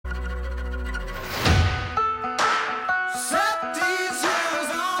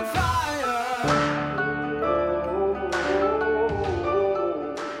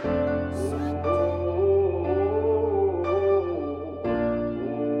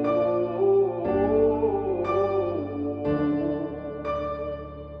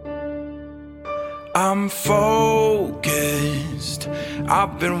I'm focused.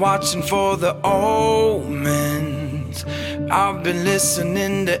 I've been watching for the omens. I've been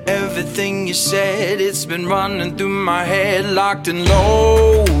listening to everything you said. It's been running through my head, locked and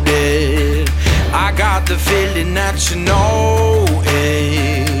loaded. I got the feeling that you know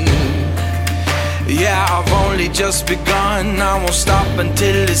it. Yeah, I've only just begun. I won't stop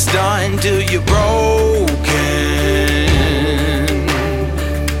until it's done, till you're broken.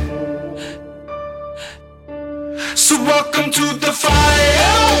 So welcome to the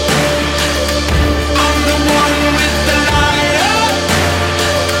fire. I'm the one with the liar.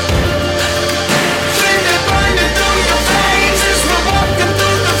 Feel it burning through your veins as we're walking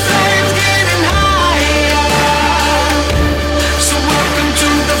through the flames, getting higher. So welcome to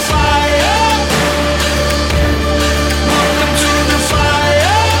the fire. Welcome to the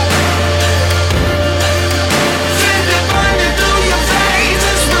fire. Feel it burning through your veins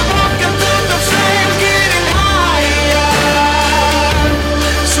as we're walking through the flames, getting higher.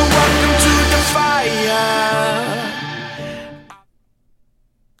 So welcome to the fire.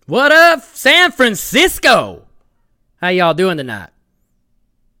 What up, San Francisco? How y'all doing tonight?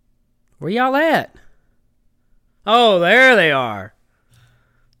 Where y'all at? Oh, there they are.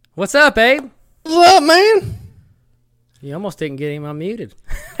 What's up, Abe? What's up, man? You almost didn't get him unmuted.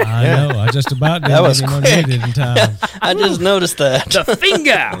 I know. I just about didn't was get him quick. unmuted in time. I just noticed that. The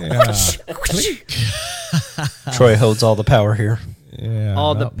finger. Troy holds all the power here. Yeah,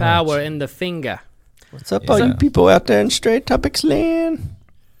 All the not power much. in the finger. What's up, all you people out there in StrayTopix land?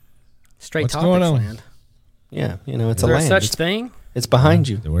 Straight What's topics going on? land. Yeah, you know, it's Is a there land. such it's, thing? it's behind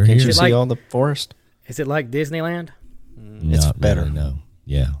you. We're Can't here. you Is it see like- all the forest? Is it like Disneyland? It's Not better. really, no.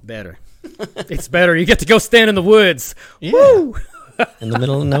 Yeah. Better. It's better. You get to go stand in the woods. Yeah. Woo! In the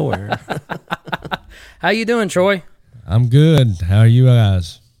middle of nowhere. How you doing, Troy? I'm good. How are you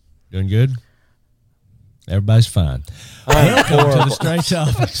guys? Doing good? Everybody's fine. I'm Welcome to horrible. the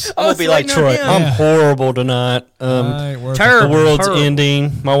StrayTopix. I'm gonna be like waiting on Troy. him. I'm Yeah. horrible tonight. Right, we're- The Terrible. world's Terrible.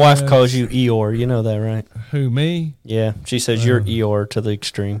 ending. My wife Yes. calls you Eeyore. You know that, right? Who, me? Yeah. She says you're Eeyore to the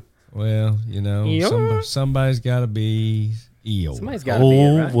extreme. Well, you know, Eeyore? somebody's got to be Eeyore. Somebody's got to be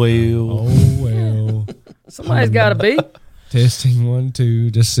it, right? well. Oh, well. Somebody's got to be. Testing 1,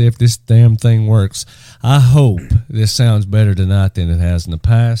 2, just see if this damn thing works. I hope this sounds better tonight than it has in the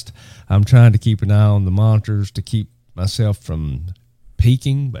past. I'm trying to keep an eye on the monitors to keep myself from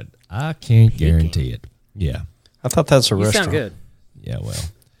peaking, but I can't guarantee it. Yeah. I thought that's a You restaurant. sound good. Yeah,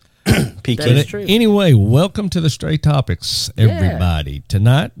 well. Peaking. That is But true. anyway, welcome to the StrayTopix, everybody.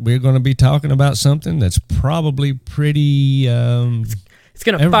 Tonight, we're going to be talking about something that's probably pretty... It's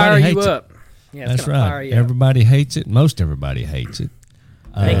going to Everybody fire you hates it. up. Yeah, it's that's going to fire right. you up. Everybody hates it. Most everybody hates it.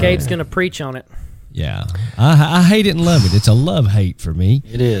 I think Abe's going to preach on it. Yeah. I hate it and love it. It's a love-hate for me.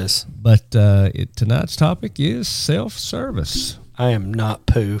 It is. But tonight's topic is self-service. I am not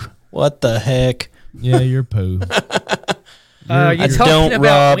poo. What the heck? Yeah, you're poo. You I talking don't about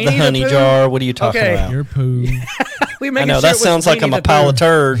rob the Winnie honey Pooh? jar. What are you talking Okay. about? You're poo. We I making know sure that it was sounds like I'm Winnie a the pile of Pooh.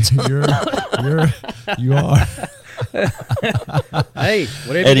 turds. You are. Hey,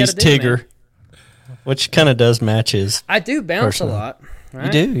 whatever Eddie's you gotta do, Tigger, man. which kind of does match his. I do bounce Personally. a lot.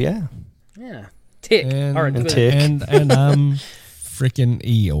 Right? You do, yeah. Yeah. Tick. And, Or and tick. and I'm freaking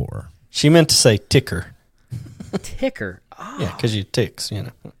Eeyore. She meant to say ticker. Ticker. Oh. Yeah, because you ticks, you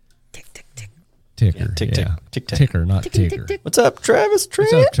know. Tick, tick, tick. Ticker. Yeah, tick, tick, tick, tick. Ticker, not Tickety, Tigger. tick, tick. What's up, Travis What's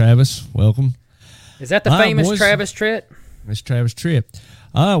Trent? up, Travis? Welcome. Is that the Hi, famous boys. Travis Tritt? It's Travis Tripp.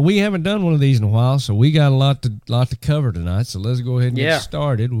 We haven't done one of these in a while, so we got a lot to cover tonight. So let's go ahead and Yeah. get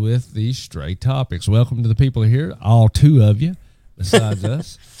started with these StrayTopix. Welcome to the people here, all two of you, besides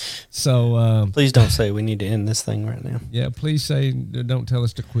us. So, Please don't say we need to end this thing right now. yeah, please say, don't tell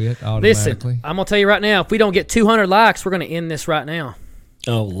us to quit Listen, automatically. I'm going to tell you right now, if we don't get 200 likes, we're going to end this right now.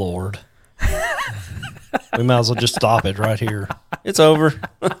 Oh, Lord. We might as well just stop it right here. It's over.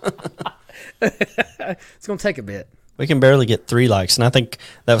 It's going to take a bit. We can barely get 3 likes, and I think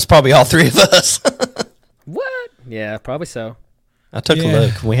that was probably all 3 of us. What? Yeah, probably so. I took a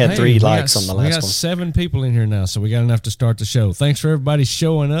look. We had 3 likes on the We last got one. 7 people in here now, so we got enough to start the show. Thanks for everybody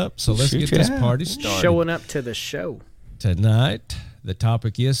showing up. So let's Shoot get this yeah. party started. Showing up to the show. Tonight, the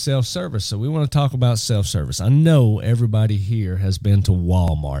topic is self-service. So we want to talk about self-service. I know everybody here has been to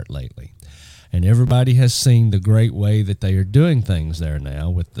Walmart lately, and everybody has seen the great way that they are doing things there now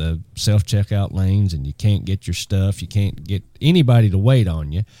with the self-checkout lanes, and you can't get your stuff. You can't get anybody to wait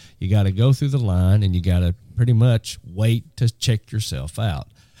on you. You got to go through the line, and you got to pretty much wait to check yourself out.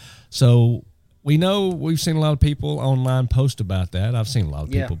 So we know we've seen a lot of people online post about that. I've seen a lot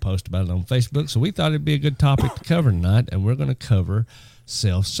of people post about it on Facebook. So we thought it'd be a good topic to cover tonight, and we're going to cover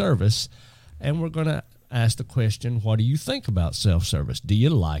self-service. and we're going to ask the question, what do you think about self-service? Do you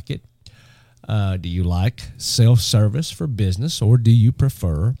like it? Do you like self-service for business, or do you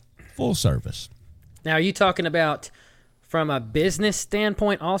prefer full service? Now, are you talking about from a business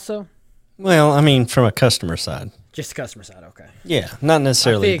standpoint also? Well, I mean, from a customer side. Just the customer side, okay. Yeah, not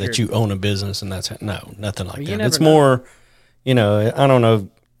necessarily figured. that you own a business and that's no, nothing like You that. never It's know. more, I don't know,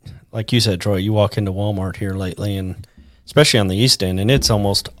 like you said, Troy, you walk into Walmart here lately, and especially on the East End, and it's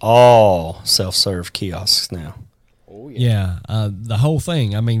almost all self-serve kiosks now. Oh, Yeah, the whole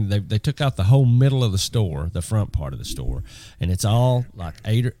thing. I mean, they took out the whole middle of the store, the front part of the store, and it's all like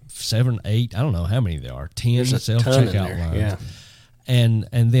 8 or 7, 8. I don't know how many there are. 10 There's a self ton in checkout there, lines. yeah. And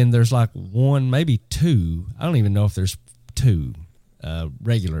then there's like 1, maybe 2. I don't even know if there's 2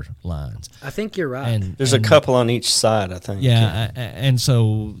 regular lines. I think you're right. And There's a couple on each side, I think. Yeah, and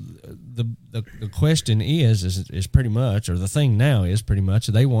so the question is pretty much, or the thing now is pretty much,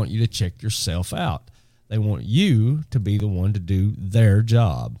 they want you to check yourself out. They want you to be the one to do their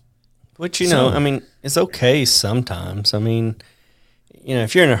job. Which, I mean, it's okay sometimes. I mean,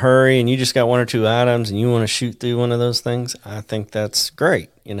 if you're in a hurry and you just got 1 or 2 items and you want to shoot through one of those things, I think that's great,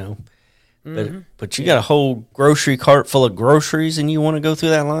 But you got a whole grocery cart full of groceries and you want to go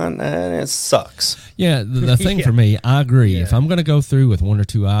through that line, it sucks. Yeah, the thing for me, I agree. If I'm going to go through with 1 or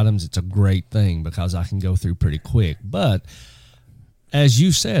 2 items, it's a great thing because I can go through pretty quick. But as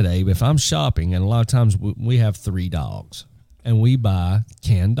you said, Abe, if I'm shopping, and a lot of times we have 3 dogs, and we buy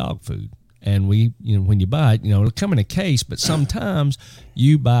canned dog food, and when you buy it, it'll come in a case, but sometimes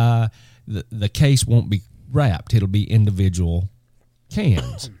you buy the case won't be wrapped; it'll be individual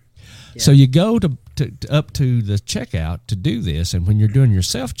cans. Yeah. So you go to up to the checkout to do this, and when you're doing your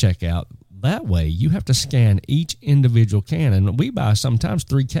self checkout, that way you have to scan each individual can, and we buy sometimes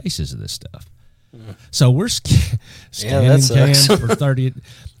 3 cases of this stuff. So we're scanning cans for 30.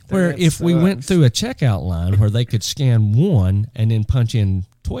 Where if we went through a checkout line where they could scan 1 and then punch in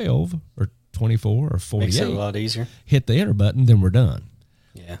 12 or 24 or 48, makes it a lot easier. Hit the enter button, then we're done.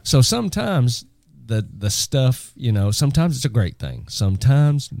 Yeah. So sometimes the stuff, sometimes it's a great thing.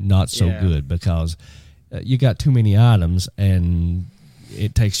 Sometimes not so good because you got too many items and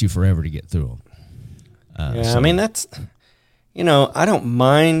it takes you forever to get through them. I mean, that's, I don't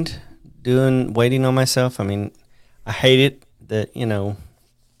mind waiting on myself. I mean, I hate it that,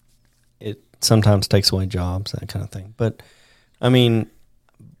 it sometimes takes away jobs, that kind of thing. But, I mean,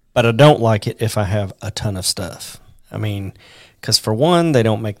 but I don't like it if I have a ton of stuff. I mean, because for one, they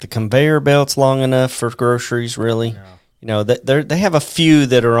don't make the conveyor belts long enough for groceries, really. No. They have a few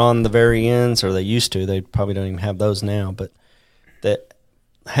that are on the very ends, or they used to. They probably don't even have those now, but that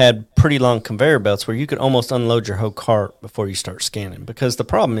had pretty long conveyor belts where you could almost unload your whole cart before you start scanning. Because the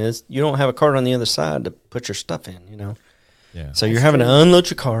problem is you don't have a cart on the other side to put your stuff in, Yeah. So you're having to unload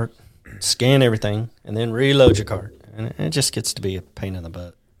your cart, scan everything, and then reload your cart. And it just gets to be a pain in the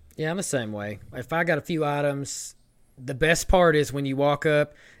butt. Yeah, I'm the same way. If I got a few items, the best part is when you walk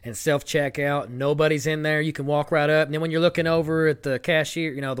up and self-checkout, nobody's in there, you can walk right up. And then when you're looking over at the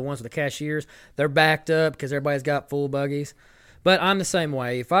cashier, the ones with the cashiers, they're backed up because everybody's got full buggies. But I'm the same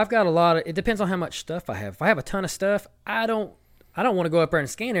way. If I've got it depends on how much stuff I have. If I have a ton of stuff, I don't want to go up there and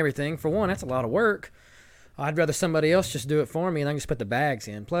scan everything. For one, that's a lot of work. I'd rather somebody else just do it for me and I can just put the bags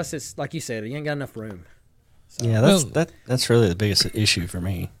in. Plus, it's like you said, you ain't got enough room. So. Yeah, that's really the biggest issue for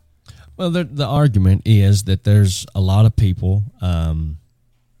me. Well, the argument is that there's a lot of people.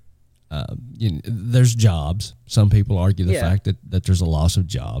 There's jobs. Some people argue the fact that there's a loss of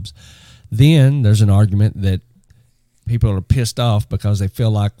jobs. Then there's an argument that people are pissed off because they feel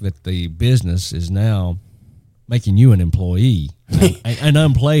like that the business is now making you an employee, an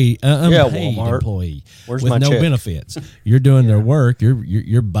unpaid employee with no benefits. You're doing their work.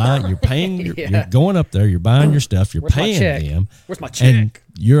 You're buying. You're paying. You're going up there. You're buying your stuff. You're paying them. Where's my check? And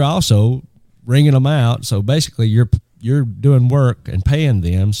you're also ringing them out. So basically, you're doing work and paying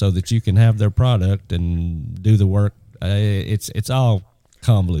them so that you can have their product and do the work. It's all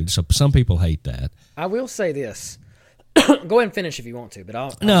convoluted. So some people hate that. I will say this. Go ahead and finish if you want to, but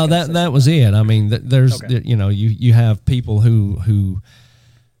I'll that was it. I mean, there's you have people who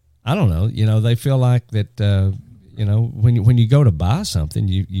I don't know. They feel like that. When you go to buy something,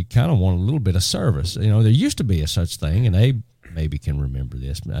 you kind of want a little bit of service. There used to be a such thing, and they maybe can remember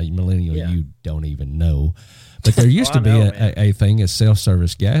this. Millennial, you don't even know. But there used to be a thing as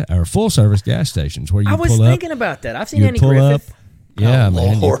self-service gas or full-service gas stations where you pull up. I was thinking about that. I've seen Andy Griffith. Yeah,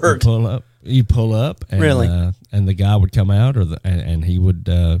 man. You pull up, and, really? And the guy would come out, and he would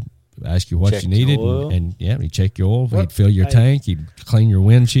ask you what you needed, and he'd check your oil, he'd fill your tank, he'd clean your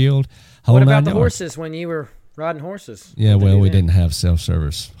windshield. What about the horses when you were riding horses. Yeah, What they well, do we then. didn't have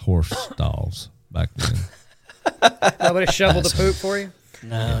self-service horse stalls back then. Nobody shoveled the poop for you?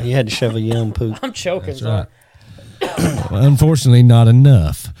 No, you had to shovel your own poop. I'm choking. That's sorry. right. Well, unfortunately, not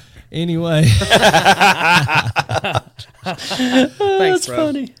enough. Anyway, Thanks, That's bro.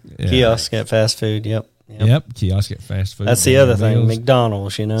 funny. Yeah. Kiosk at fast food. Yep. Yep, kiosk at fast food. That's the other thing. Meals.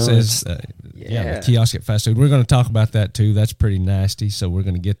 McDonald's, you know. Says, it's- yeah, the kiosk at fast food. We're going to talk about that too. That's pretty nasty. So we're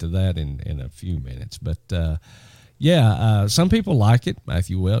going to get to that in a few minutes. But some people like it.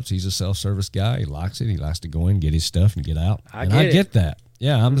 Matthew Welch, he's a self-service guy. He likes it. He likes to go in, get his stuff, and get out. I and get I it. get that.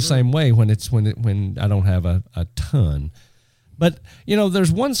 Yeah, I'm the same way when I don't have a ton. But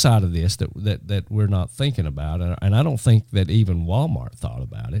there's one side of this that we're not thinking about, and I don't think that even Walmart thought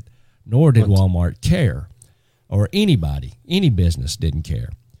about it, nor did Walmart care, or any business didn't care.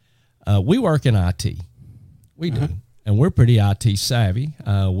 We work in IT, we do, and we're pretty IT savvy.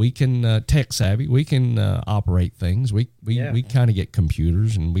 We can tech savvy. We can operate things. We kind of get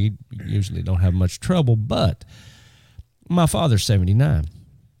computers, and we usually don't have much trouble. But my father's 79.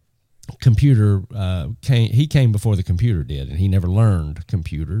 Computer came before the computer did, and he never learned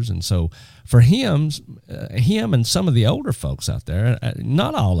computers. And so for him and some of the older folks out there,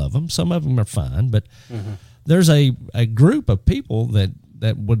 not all of them, some of them are fine, but there's a group of people that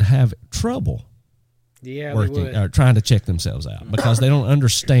would have trouble working or trying to check themselves out because they don't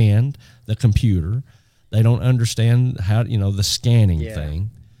understand the computer. They don't understand how the scanning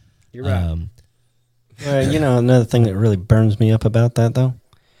thing. You're right. Well, another thing that really burns me up about that, though,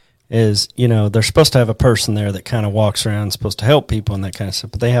 is, they're supposed to have a person there that kind of walks around, supposed to help people and that kind of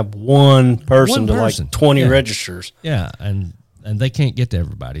stuff, but they have one person to like 20 registers. Yeah, and they can't get to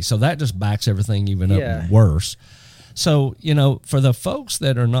everybody. So that just backs everything even up worse. So, for the folks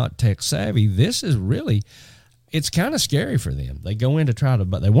that are not tech savvy, this is really, it's kind of scary for them. They go in to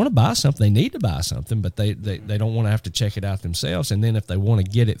they want to buy something, they need to buy something, but they don't want to have to check it out themselves. And then if they want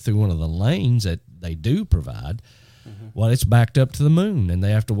to get it through one of the lanes that they do provide, well, it's backed up to the moon, and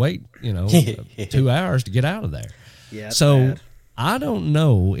they have to wait, 2 hours to get out of there. Yeah. So Bad. I don't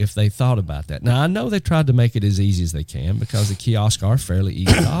know if they thought about that. Now, I know they tried to make it as easy as they can because the kiosks are fairly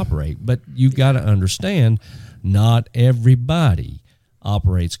easy to operate, but you've got to understand not everybody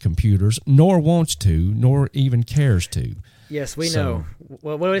operates computers, nor wants to, nor even cares to. Yes, we know.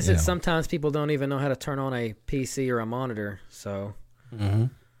 Well, what is it? Yeah. Sometimes people don't even know how to turn on a PC or a monitor. So,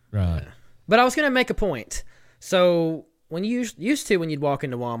 Right. but I was going to make a point. So when you used to, when you'd walk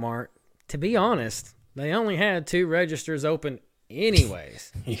into Walmart, to be honest, they only had 2 registers open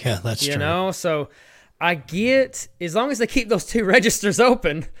anyways. Yeah, that's true. So I get, as long as they keep those 2 registers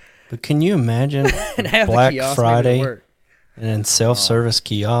open But can you imagine and have Black the kiosk Friday work. and then self-service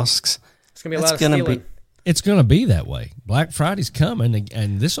kiosks? It's going to be a That's lot of gonna stealing. be- It's going to be that way. Black Friday's coming,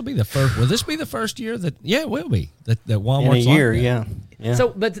 and this will be the first. Will this be the first year that? Yeah, it will be that Walmart's In a year, like that. yeah. So,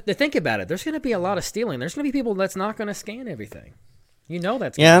 but to think about it, there's going to be a lot of stealing. There's going to be people that's not going to scan everything.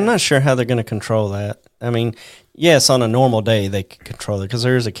 That's Yeah, I'm not sure how they're going to control that. I mean, yes, on a normal day they can control it because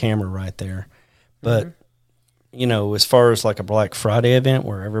there is a camera right there. But, as far as like a Black Friday event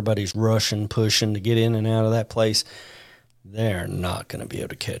where everybody's rushing, pushing to get in and out of that place, they're not going to be able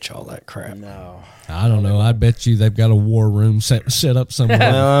to catch all that crap. No. I don't know. I bet you they've got a war room set up somewhere.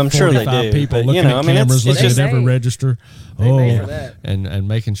 Well, I'm sure they 45 do, people but, looking at cameras, it's looking just- at every register. They made for that. and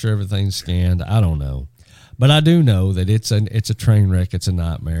making sure everything's scanned. I don't know. But I do know that it's a train wreck. It's a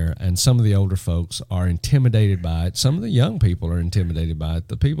nightmare. And some of the older folks are intimidated by it. Some of the young people are intimidated by it.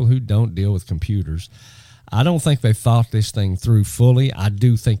 The people who don't deal with computers, I don't think they thought this thing through fully. I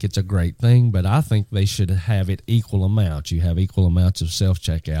do think it's a great thing, but I think they should have it equal amounts. You have equal amounts of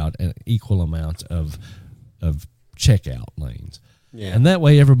self-checkout and equal amounts of checkout lanes. Yeah. And that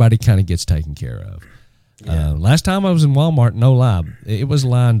way everybody kind of gets taken care of. Yeah. Last time I was in Walmart, no lie, it was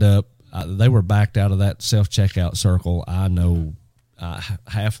lined up. They were backed out of that self-checkout circle. I know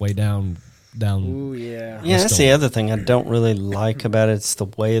halfway down. Ooh, yeah. Yeah, that's the other thing I don't really like about it. It's the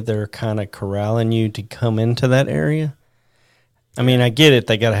way they're kind of corralling you to come into that area. I mean, I get it.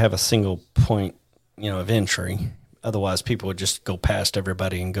 They got to have a single point, of entry. Otherwise, people would just go past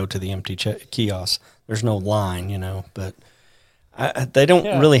everybody and go to the empty kiosk. There's no line, but they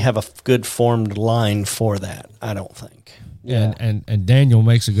don't really have a good formed line for that, I don't think. Yeah. And Daniel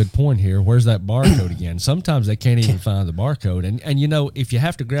makes a good point here. Where's that barcode again? Sometimes they can't even find the barcode. And if you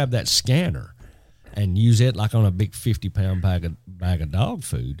have to grab that scanner and use it like on a big 50-pound bag of dog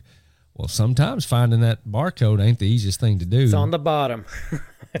food, well, sometimes finding that barcode ain't the easiest thing to do. It's on the bottom.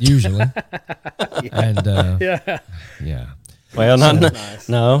 Usually. And Yeah. yeah. Well,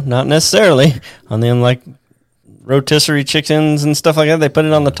 not necessarily. On them, like rotisserie chickens and stuff like that. They put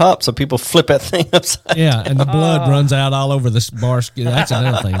it on the top so people flip that thing upside. Yeah, and the blood runs out all over this bar. That's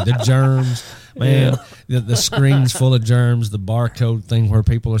another thing. The germs, man. The screen's full of germs. The barcode thing where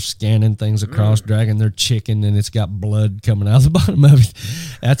people are scanning things across, dragging their chicken, and it's got blood coming out of the bottom of it.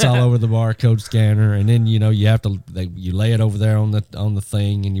 That's all over the barcode scanner. And then you have to you lay it over there on the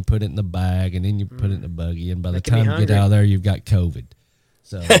thing, and you put it in the bag, and then you put it in the buggy. And by the time you get out of there, you've got COVID.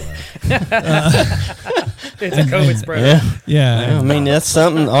 So it's a COVID spreader. Yeah. I mean, that's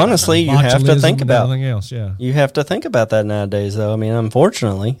something. Honestly, you have to think about. Everything else, yeah. You have to think about that nowadays, though. I mean,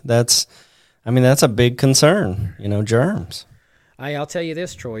 unfortunately, that's a big concern. Germs. I'll tell you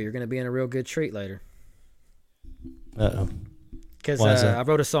this, Troy. You're going to be in a real good treat later. Uh-oh. Because I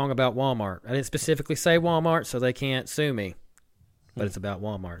wrote a song about Walmart. I didn't specifically say Walmart, so they can't sue me. But it's about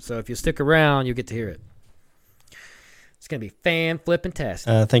Walmart. So if you stick around, you'll get to hear it. It's going to be fan-flippin-tastic.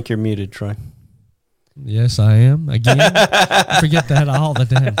 I think you're muted, Troy. Yes, I am. Again, I forget that all the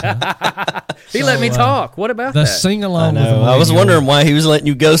damn time. He let me talk. What about the that? sing-along I with know. I was wondering why he was letting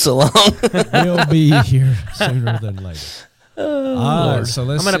you go so long. We'll be here sooner than later. Lord. So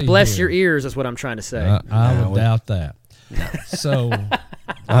let's I'm going to see bless here. your ears is what I'm trying to say. I would doubt that. So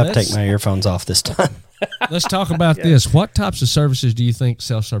I'll have to take my earphones off this time. let's talk about this. What types of services do you think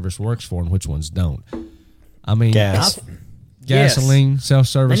self-service works for and which ones don't? I mean, Gas. Gasoline,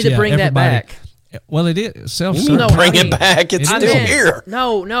 self-service. They need to bring that back. Well, it is You self-service. need to bring I mean, it back. It's I still meant, here.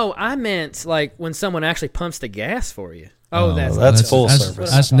 No, I meant like when someone actually pumps the gas for you. Oh, that's full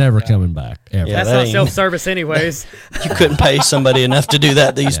service. That's never coming back, ever. Yeah, That's that not ain't- self-service anyways. You couldn't pay somebody enough to do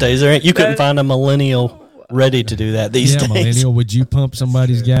that these days. You couldn't find a millennial ready to do that these days. Millennial, would you pump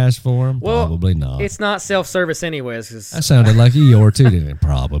somebody's gas for them? Well, Probably not. It's not self-service anyways. 'Cause That sounded like Eeyore, too, didn't it?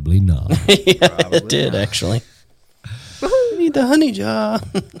 Probably not. Yeah, it did, actually. You need the honey jar.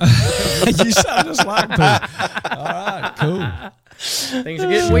 You sound just like Pooh. All right, cool. things are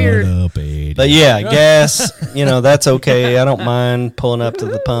getting weird. Shut up, Eddie. But yeah, gas, that's okay. I don't mind pulling up to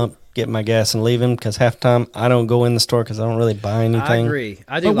the pump, getting my gas and leaving because half the time I don't go in the store because I don't really buy anything. I agree.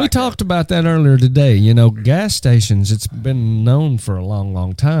 I do. But we like talked about that earlier today. Gas stations, it's been known for a long,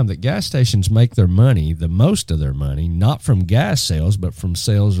 long time that gas stations make their money, the most of their money, not from gas sales, but from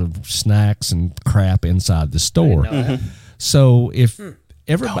sales of snacks and crap inside the store. So if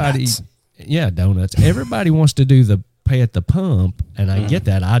everybody, donuts, everybody wants to do the pay at the pump, and I get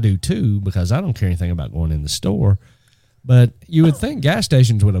that. I do too, because I don't care anything about going in the store. But you would think gas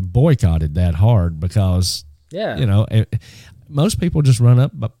stations would have boycotted that hard because, most people just run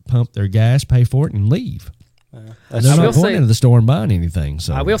up, pump their gas, pay for it, and leave. They're not going into the store and buying anything.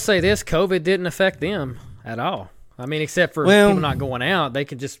 So I will say this: COVID didn't affect them at all. I mean, except for people not going out, they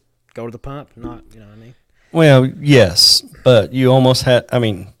could just go to the pump. Not, you know what I mean? Well, yes, but you almost had,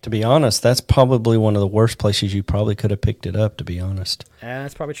 to be honest, that's probably one of the worst places you probably could have picked it up, to be honest.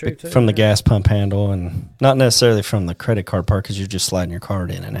 That's probably true, too. From the gas pump handle and not necessarily from the credit card part because you're just sliding your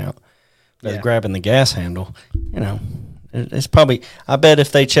card in and out. But grabbing the gas handle, it's probably, I bet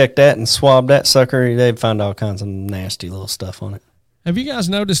if they checked that and swabbed that sucker, they'd find all kinds of nasty little stuff on it. Have you guys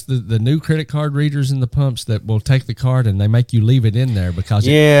noticed the new credit card readers in the pumps that will take the card and they make you leave it in there because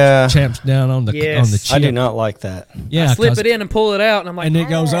it champs down on the chip? I do not like that. Yeah, I slip it in and pull it out, and I'm like, and it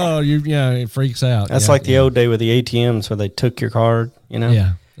goes, it freaks out. That's like the old day with the ATMs where they took your card,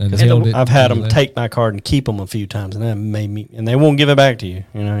 Yeah. I've had them take my card and keep them a few times, and that made me, and they won't give it back to you.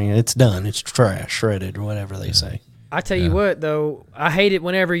 It's done. It's trash, shredded, or whatever they say. I tell you what, though, I hate it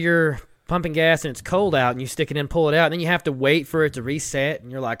whenever you're pumping gas and it's cold out and you stick it in, pull it out, and then you have to wait for it to reset,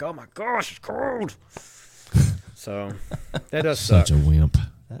 and you're like, oh my gosh, it's cold. So that does suck. Such a wimp.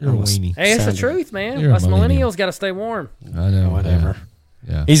 You're a weenie. Hey, it's the truth, man. You're a Us millennials got to stay warm. I know. Whatever.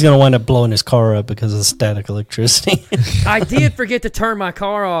 Yeah. He's going to wind up blowing his car up because of the static electricity. I did forget to turn my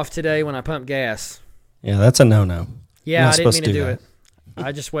car off today when I pumped gas. Yeah, that's a no-no. Yeah, I didn't mean to do it.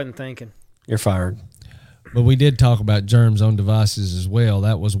 I just wasn't thinking. You're fired. But we did talk about germs on devices as well.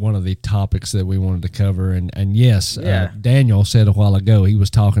 That was one of the topics that we wanted to cover. And yes, Daniel said a while ago, he was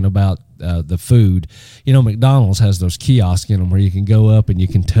talking about the food. McDonald's has those kiosks in them where you can go up and you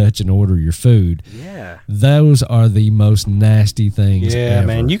can touch and order your food. Yeah. Those are the most nasty things ever.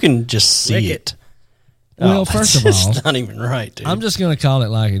 Man, you can just see it. Well, first of all, it's not even right, dude. I'm just going to call it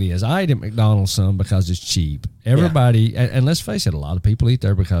like it is. I eat at McDonald's some because it's cheap. Everybody, and let's face it, a lot of people eat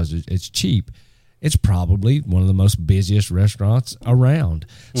there because it's cheap. it's probably one of the most busiest restaurants around.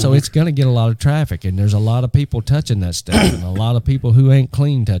 So it's going to get a lot of traffic, and there's a lot of people touching that stuff, and a lot of people who ain't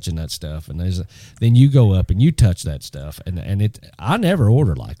clean touching that stuff. And then you go up and you touch that stuff, and I never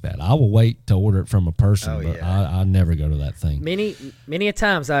order like that. I will wait to order it from a person, but I never go to that thing. Many a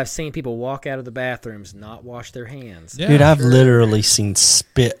times I've seen people walk out of the bathrooms not wash their hands. Yeah. Dude, I've literally seen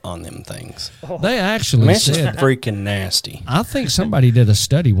spit on them things. They actually It's just said, freaking nasty. I think somebody did a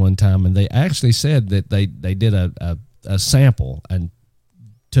study one time, and they actually said that they did a sample and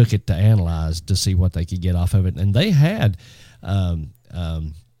took it to analyze to see what they could get off of it, and they had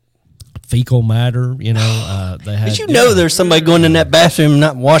fecal matter. They had. But there's somebody going in that bathroom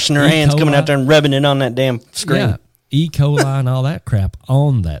not washing their hands, coming out there and rubbing it on that damn screen. Yeah, E. coli and all that crap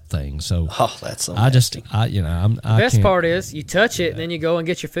on that thing. So That's so I nasty. The best part is you touch it, and then you go and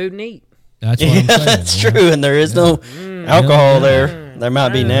get your food and eat. That's what I'm saying. That's true, and there is no alcohol there. There might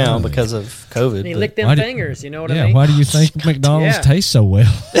be now because of COVID. And you but- lick them fingers, you know what I Yeah, mean? why do you think McDonald's Yeah. tastes so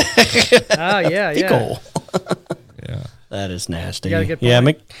well? Oh, yeah. Fecal. Yeah. That is nasty. You got a good Yeah,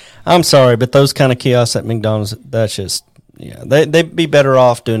 point. I'm sorry, but those kind of kiosks at McDonald's, that's just they'd be better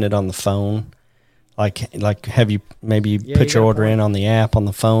off doing it on the phone. Like have you maybe Yeah, put you your got a order point. in on the app on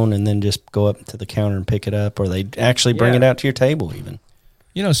the phone and then just go up to the counter and pick it up, or they actually bring it out to your table even.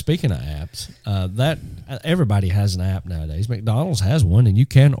 Speaking of apps, that everybody has an app nowadays. McDonald's has one, and you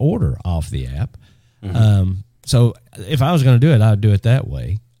can order off the app. So if I was going to do it, I'd do it that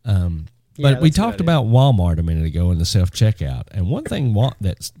way. But we that's a good talked idea. about Walmart a minute ago in the self-checkout. And one thing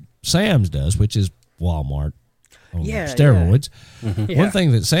that Sam's does, which is Walmart on steroids, one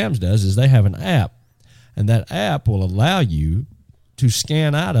thing that Sam's does is they have an app. And that app will allow you to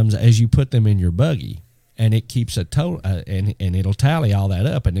scan items as you put them in your buggy. And it keeps a total, and it'll tally all that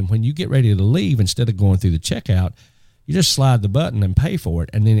up. And then when you get ready to leave, instead of going through the checkout, you just slide the button and pay for it.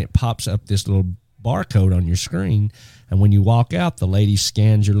 And then it pops up this little barcode on your screen. And when you walk out, the lady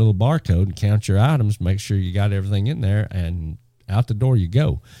scans your little barcode and counts your items, make sure you got everything in there, and out the door you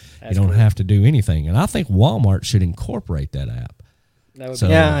go. You don't have to do anything. And I think Walmart should incorporate that app. That would So-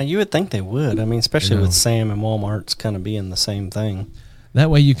 be Yeah, you would think they would. I mean, especially You know. with Sam and Walmart's kind of being the same thing. That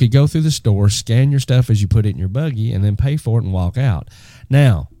way you could go through the store, scan your stuff as you put it in your buggy, and then pay for it and walk out.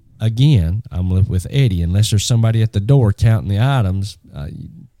 Now, again, I'm with Eddie. Unless there's somebody at the door counting the items, you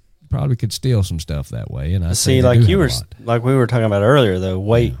probably could steal some stuff that way. And I See, like we were talking about earlier, though,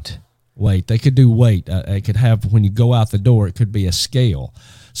 weight. Weight. They could do weight. They could have, when you go out the door, it could be a scale.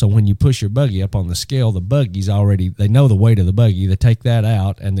 So when you push your buggy up on the scale, the buggy's already, they know the weight of the buggy. They take that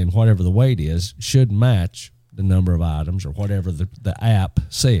out, and then whatever the weight is should match the number of items or whatever the app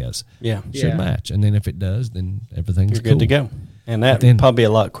says. Yeah. Should match. And then if it does, then everything's You're good to go. And that then- probably a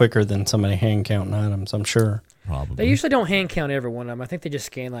lot quicker than somebody hand counting items, I'm sure. Probably. They usually don't hand count every one of them. I think they just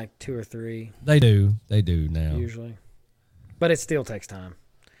scan like 2 or 3 They do now. usually. But it still takes time.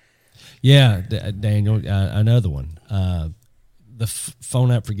 Yeah, Daniel, another one. The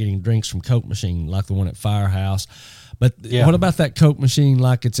phone app for getting drinks from Coke machine, like the one at Firehouse. But what about that Coke machine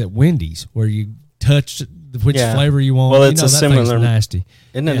like it's at Wendy's, where you touch which flavor you want? Well, it's that a similar thing's nasty.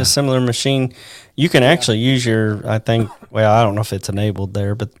 Isn't it a similar machine? You can actually use your, I think, well, I don't know if it's enabled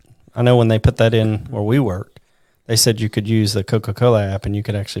there, but I know when they put that in where we worked, they said you could use the Coca-Cola app and you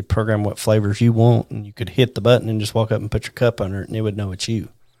could actually program what flavors you want, and you could hit the button and just walk up and put your cup under it, and it would know it's you.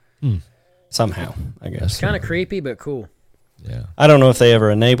 Somehow, I guess. Kind of creepy, but cool. Yeah. I don't know if they ever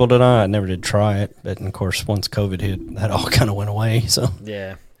enabled it or not. I never did try it, but of course, once COVID hit, that all kind of went away. So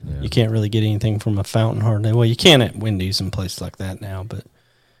Yeah. you can't really get anything from a fountain hardly. Well, you can at Wendy's and places like that now, but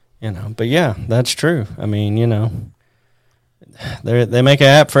but yeah, that's true. I mean, they make an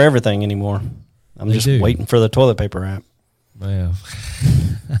app for everything anymore. I'm They just do. waiting for the toilet paper app. Well.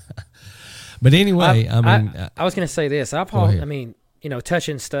 But anyway, I was going to say this. Go ahead. I mean,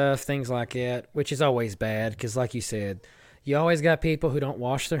 touching stuff, things like that, which is always bad because, like you said, you always got people who don't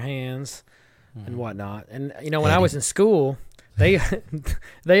wash their hands and whatnot. And when I was in school, they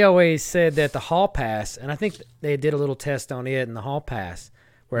they always said that the hall pass, and I think they did a little test on it, and the hall pass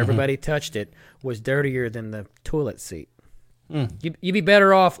where everybody touched it was dirtier than the toilet seat. You'd be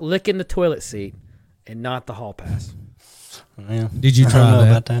better off licking the toilet seat and not the hall pass. Yeah. Did you I try don't know that?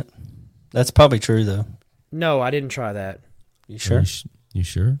 about that? That's probably true, though. No, I didn't try that. You sure? You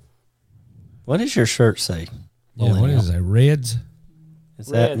sure? What does your shirt say? Yeah, what Millennial? is that? Reds? Does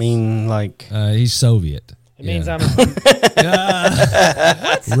that Reds. mean like... He's Soviet. It means I'm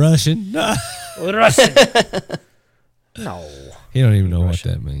Russian. Russian. No. He don't even know what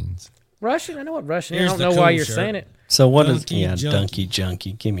that means. Russian? I know what Russian is. Here's I the don't know why cool you're shirt. saying it. So what is... Dunky Yeah, junkie. dunky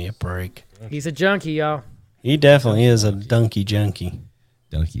junkie. Give me a break. He's a junkie, y'all. He definitely is a dunky junkie.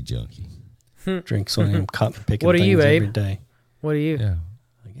 Donkey junkie. Drinks one of them cotton picking What are things you, every Abe? day. What are you? Yeah.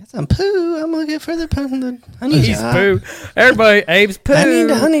 I guess I'm poo. I'm gonna get further poo than honey He's jar. poo. Everybody, Abe's poo. I need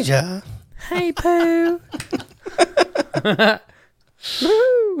a honey jar. Hey, poo.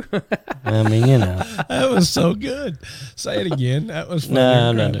 Woo. I mean, you know. That was so good. Say it again. That was funny. No,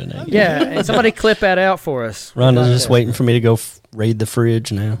 I'm not doing that. Yeah, and somebody clip that out for us. Rhonda's just waiting for me to go raid the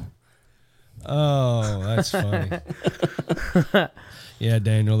fridge now. Oh, that's funny. Yeah,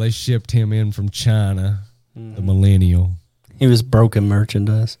 Daniel, they shipped him in from China, the millennial. He was broken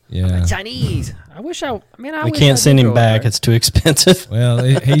merchandise. Yeah. Chinese. I wish I We wish can't I send did him go back. over there. It's too expensive. Well,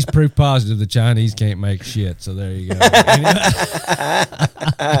 he's proof positive the Chinese can't make shit, so there you go.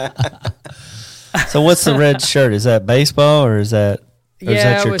 So what's the red shirt? Is that baseball or is that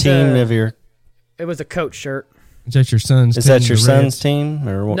Yeah, it your was team a- of your? It was a coach shirt. Is that your son's Is team, that your the son's Reds? team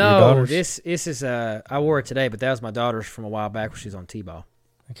or what, your No, daughter's? this is I wore it today, but that was my daughter's from a while back when she was on T-ball.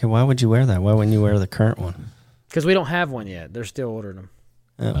 Okay, why would you wear that? Why wouldn't you wear the current one? Because we don't have one yet. They're still ordering them.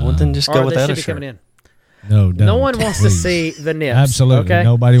 Well, then just go Or they without should a be shirt. coming in. No, No don't, one wants please. to see the nips. Absolutely. Okay?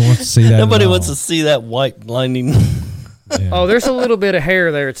 Nobody wants to see that. Nobody at wants all. to see that white blinding. Yeah. Oh, there's a little bit of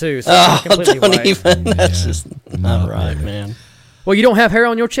hair there too. So Oh, it's not completely don't white. even. That's Yeah. just not Not right, really. man. Well, you don't have hair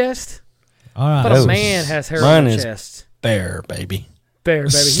on your chest? All right. But Oh, a man has hair mine on his is chest. Bear, baby. Bear,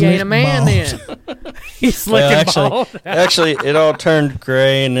 baby. He Slick ain't a man balls. then. He's slick Well, and bald. actually, it all turned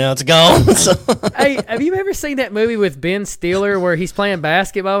gray and now it's gone. So. Hey, have you ever seen that movie with Ben Stiller where he's playing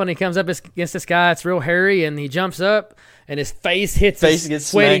basketball and he comes up against this guy? It's real hairy and he jumps up and his face hits Face his gets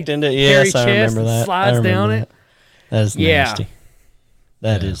sweaty, smacked into. hairy Yes, I chest remember and that. slides I remember down that. it. That is Yeah. nasty.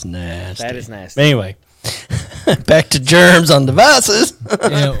 That is nasty. That is nasty. Anyway, back to germs on devices.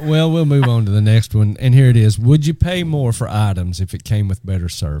 Yeah, well, we'll move on to the next one. And here it is. Would you pay more for items if it came with better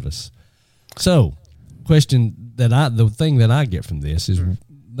service? So, the thing that I get from this is,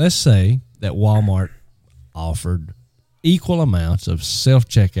 let's say that Walmart offered equal amounts of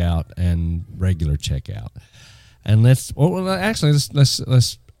self-checkout and regular checkout. And let's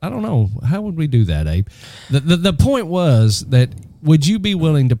I don't know. How would we do that, Abe? The point was that would you be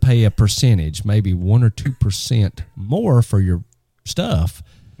willing to pay a percentage, maybe 1 or 2% more for your stuff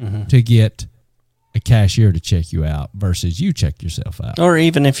to get a cashier to check you out versus you check yourself out? Or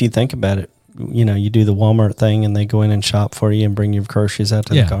even if you think about it, you know, you do the Walmart thing and they go in and shop for you and bring your groceries out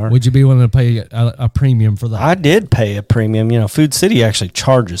to the car. Would you be willing to pay a premium for that? I did pay a premium. You know, Food City actually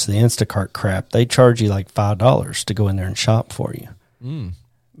charges the Instacart crap. They charge you like $5 to go in there and shop for you.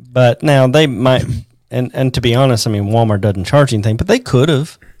 But now they might, and to be honest, I mean, Walmart doesn't charge anything, but they could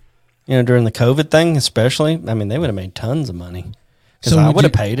have, you know, during the COVID thing especially. I mean, they would have made tons of money because So I would would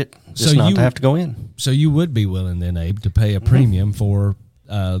have you- paid it just so not you- to have to go in. So you would be willing then, Abe, to pay a premium for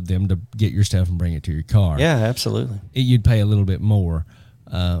them to get your stuff and bring it to your car? Yeah, absolutely. You'd pay a little bit more.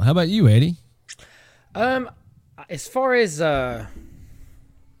 How about you, Eddie? As far as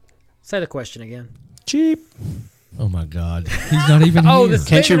say the question again. Cheap. Oh my God, he's not even Oh, here. the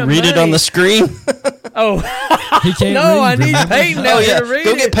Can't you Spending of read it on money. the screen? Oh He can't no, I read, need remember? Peyton out Oh, here yeah. to read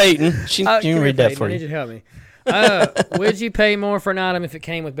Go it. get Peyton. She Come can here, read that Peyton, for I need you. you to help me. Would you pay more for an item if it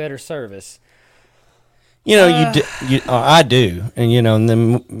came with better service? You know, I do. And, you know, and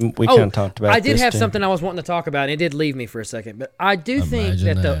then we kind of talked about I did this have too. something I was wanting to talk about, and it did leave me for a second. But I do think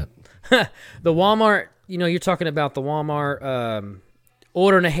Imagine that the Walmart, you know, you're talking about the Walmart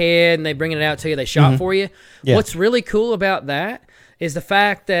ordering ahead and they bringing it out to you, they shop for you. Yeah. What's really cool about that is the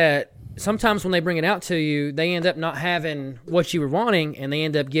fact that sometimes when they bring it out to you, they end up not having what you were wanting, and they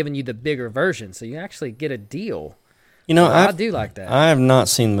end up giving you the bigger version. So you actually get a deal. You know, I do like that. I have not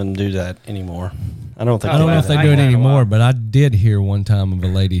seen them do that anymore. I don't think I don't know do if they that. do it I ain't had a anymore, while. but I did hear one time of a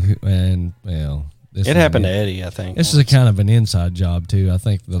lady who, and well, this It is happened to an- Eddie, I think. This is a kind of an inside job too. I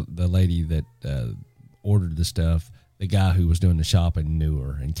think the lady that ordered the stuff, the guy who was doing the shopping knew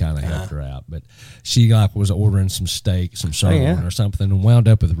her and kind of helped her out. But she like was ordering some steak, some sirloin yeah. or something, and wound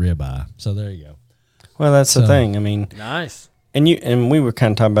up with ribeye. So there you go. Well, that's the So- thing. I mean, Nice. and we were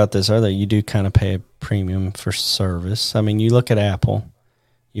kind of talking about this earlier. You do kind of pay a premium for service. I mean, you look at Apple,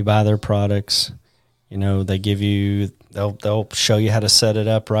 you buy their products. You know, they give you they'll show you how to set it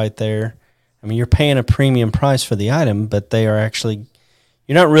up right there. I mean, you're paying a premium price for the item, but they are actually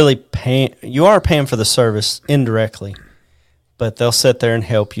you're not really paying. You are paying for the service indirectly, but they'll sit there and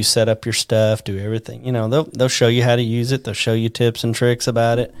help you set up your stuff, do everything. You know, they'll show you how to use it. They'll show you tips and tricks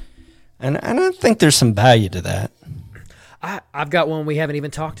about it, and I think there's some value to that. I've got one we haven't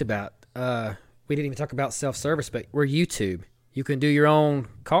even talked about. We didn't even talk about self-service, but we're YouTube. You can do your own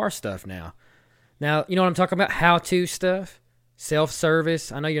car stuff now. Now, you know what I'm talking about? How-to stuff,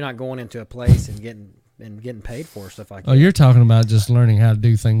 self-service. I know you're not going into a place and getting and getting paid for stuff like Oh, that. you're talking about just learning how to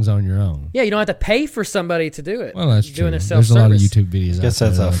do things on your own. Yeah, you don't have to pay for somebody to do it. Well, that's true. Doing it There's a lot of self-service. YouTube videos. I guess out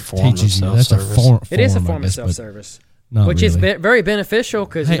that's there a that form of teaches you. That's a self-service. It is a I form of guess, but self-service, not which is really. very beneficial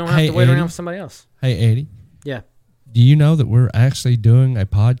because Hey- you don't have hey, to wait Eddie. around for somebody else. Hey, Eddie. Yeah. Do you know that we're actually doing a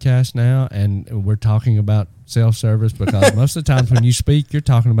podcast now, and we're talking about self-service? Because most of the times when you speak, you're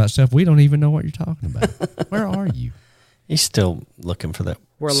talking about stuff we don't even know what you're talking about. Where are you? He's still looking for that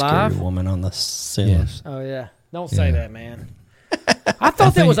We're scary live? woman on the ceiling. Yes. Oh, yeah. Don't say Yeah. that, man. I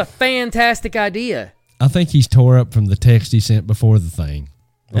thought that was a fantastic idea. I think he's tore up from the text he sent before the thing.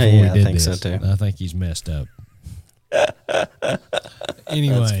 Before Yeah, we I did think so, this. too. I think he's messed up. That's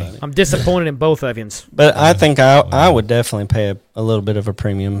Anyway, funny. I'm disappointed in both of yous. But I think I would definitely pay a little bit of a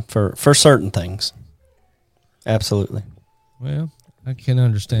premium for certain things. Absolutely. well, I can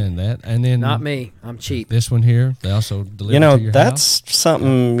understand that. And then Not me. I'm cheap. this one here, they also deliver You know, to your that's house.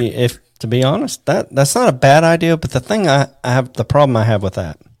 something. If to be honest, that's not a bad idea. But the thing I have, the problem I have with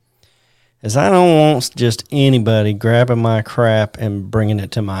that is I don't want just anybody grabbing my crap and bringing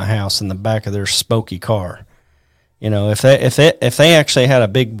it to my house in the back of their smoky car. You know, if they actually had a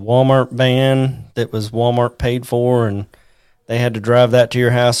big Walmart van that was Walmart paid for, and they had to drive that to your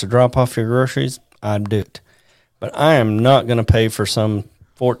house to drop off your groceries, I'd do it. But I am not going to pay for some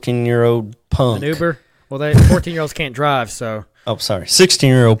 14-year-old punk. An Uber? Well, 14-year-olds can't drive, so. Oh, sorry,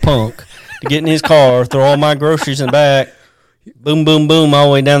 16-year-old punk to get in his car, throw all my groceries in the back, boom, boom, boom, all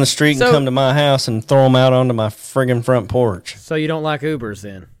the way down the street, So- and come to my house and throw them out onto my friggin' front porch. So you don't like Ubers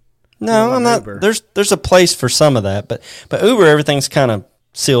then? No, like I'm not. Uber. There's a place for some of that, but Uber, everything's kind of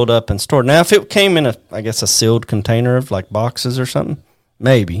sealed up and stored. Now, if it came in I guess a sealed container of like boxes or something,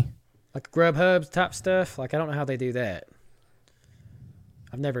 maybe. Like Grubhub type stuff? Like, I don't know how they do that.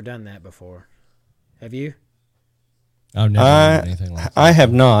 I've never done that before. Have you? I've never done anything like that. I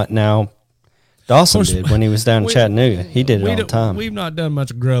have not. Now, Dawson Of course, did when he was down in we- Chattanooga. He did it all the time. We've not done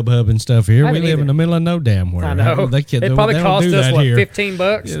much Grubhub and stuff here. I We haven't live either. in the middle of no damn where. I know. They It probably don't cost do us, that what, here. $15?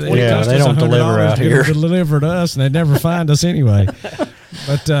 $20? Yeah, cost they us don't deliver $100 out to here. deliver to us, and they never find us anyway.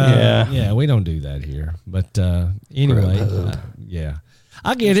 But Yeah. we don't do that here. But anyway, Grubhub. yeah,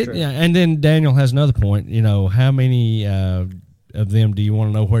 I get it. true. Yeah, and then Daniel has another point. You know, how many of them do you want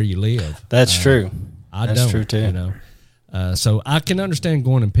to know where you live? That's true. I That's don't. true, too. You know. So I can understand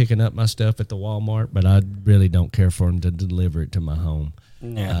going and picking up my stuff at the Walmart, but I really don't care for them to deliver it to my home.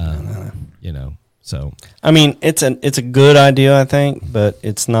 Yeah, no. You know, so I mean, it's a good idea, I think, but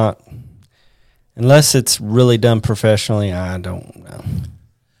it's not unless it's really done professionally. I don't know.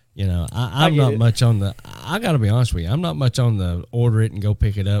 you know, I'm get not it. much on the. I got to be honest with you, I'm not much on the order it and go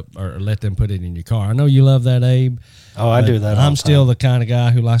pick it up or let them put it in your car. I know you love that, Abe. Oh, I but do that. all I'm the still time. the kind of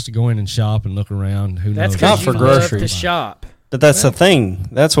guy who likes to go in and shop and look around. Who That's knows? Not because for you love groceries. to shop. But that's the thing.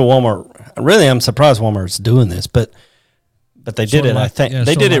 That's what Walmart. Really, I'm surprised Walmart's doing this, but they did Sorta it. I like- think yeah,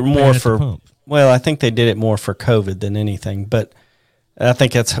 they sorta did it like more paying at the for. pump. Well, I think they did it more for COVID than anything. But I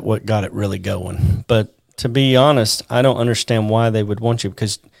think that's what got it really going. But to be honest, I don't understand why they would want you,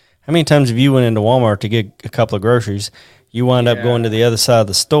 because how many times have you went into Walmart to get a couple of groceries? You wind up Yeah. going to the other side of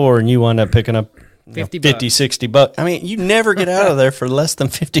the store and you wind up picking up 50 50 bucks. 60 bucks. I mean, you never get out of there for less than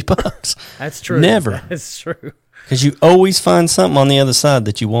 50 bucks. That's true. Never. That's true. Because you always find something on the other side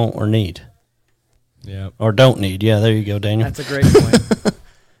that you want or need. Yeah. Or don't need. Yeah, there you go, Daniel. That's a great point.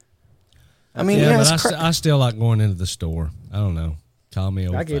 I mean, Yeah, yeah, but it's I still like going into the store. I don't know. Call me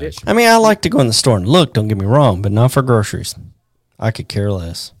old I get it. fashioned. I mean, I like to go in the store and look, don't get me wrong, but not for groceries. I could care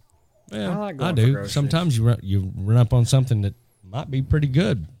less. Yeah, I like I going for do. groceries. Sometimes you run up on something that might be pretty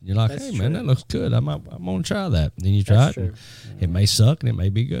good. You're like, That's hey man, true. that looks good. I'm gonna try that. And then you try That's it. And it may suck and it may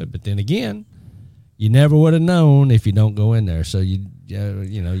be good, but then again, you never would have known if you don't go in there. So you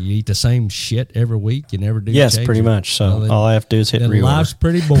eat the same shit every week. You never do. Yes, change pretty it. much. So Well, then- all I have to do is hit then reorder. life's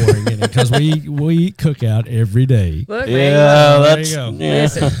pretty boring because we eat cookout every day. Look, Yeah, man, there that's you go. yeah.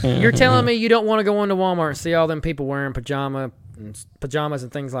 listen, you're telling me you don't want to go into Walmart and see all them people wearing pajamas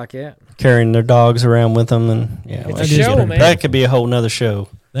and things like that? carrying their dogs around with them, and yeah, It's well, a show, man. that could be a whole nother show.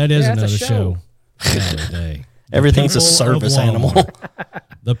 That is Yeah, it's a another show. show. Golly. Everything's a People of service animal. Walmart.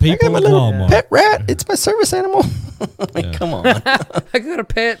 The people my of little Walmart. pet rat. It's my service animal. I mean, come on. I got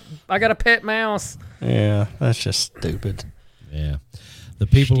a pet mouse. Yeah, that's just stupid. Yeah. The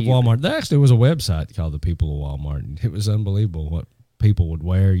people Stupid. of Walmart. There actually was a website called The People of Walmart. And it was unbelievable what people would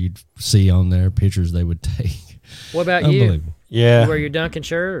wear. You'd see on there pictures they would take. What about you? Unbelievable. Yeah. You wear your Dunkin'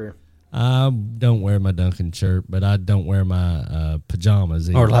 shirt? Or? I don't wear my Dunkin' shirt, but I don't wear my pajamas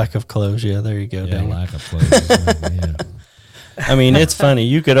either. Or lack of clothes. Yeah, there you go, yeah, Daniel. lack of clothes. Yeah. I mean, it's funny.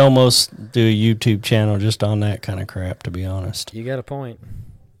 You could almost do a YouTube channel just on that kind of crap, to be honest. You got a point.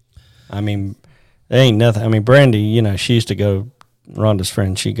 I mean, There ain't nothing. I mean, Brandy, you know, she used to go, Rhonda's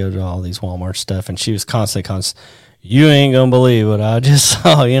friend, she'd go to all these Walmart stuff, and she was constantly, you ain't going to believe what I just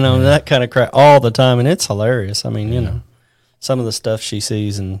saw, you know, that kind of crap all the time, and it's hilarious. I mean, you know, some of the stuff she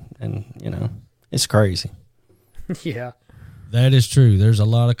sees, and you know, it's crazy. Yeah. That is true. There's a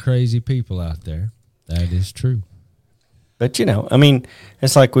lot of crazy people out there. That is true. But, you know, I mean,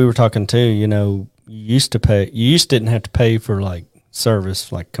 it's like we were talking too, you know, you used didn't have to pay for, like,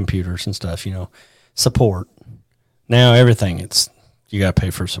 service, like computers and stuff, you know, support. Now everything, you got to pay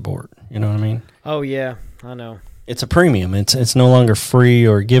for support. You know what I mean? Oh, yeah. I know. It's a premium. It's no longer free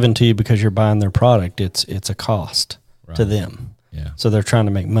or given to you because you're buying their product. It's a cost to them. Yeah. So they're trying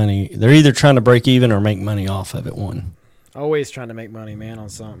to make money. They're either trying to break even or make money off of it. One. Always trying to make money, man, on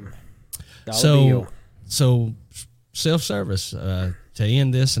something. Dollar bill. So self-service, to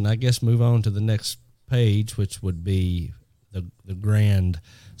end this and I guess move on to the next page, which would be the grand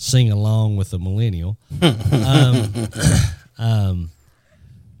sing-along with the millennial.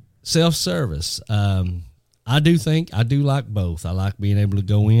 Self-service. I do like both. I like being able to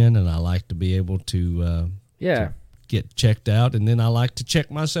go in, and I like to be able to get checked out, and then I like to check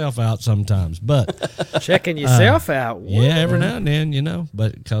myself out sometimes. But checking yourself out. Whoa. Yeah, every now and then, you know,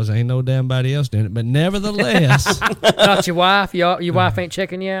 but because ain't no damn body else doing it. But nevertheless, not your wife. Your wife ain't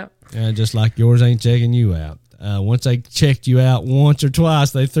checking you out. Yeah, just like yours ain't checking you out. Once they checked you out once or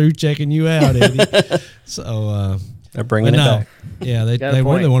twice, they through checking you out, Eddie. So they're bringing it back. Yeah, they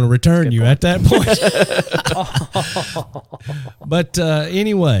really want to return you at that point. But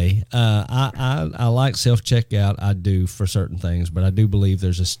anyway, I like self-checkout. I do for certain things, but I do believe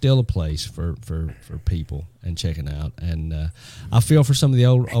there's still a place for people and checking out. And I feel for some of the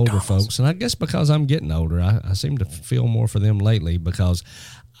older folks, and I guess because I'm getting older, I seem to feel more for them lately because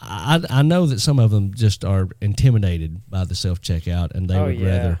I know that some of them just are intimidated by the self-checkout, and they would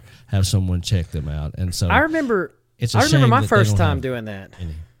rather have someone check them out. And so I remember my first time doing that.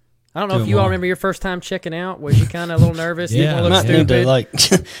 I don't know if you all remember your first time checking out. Was you kind of a little nervous? Yeah, you look stupid. To like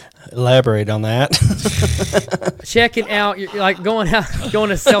elaborate on that. Checking out, you're like going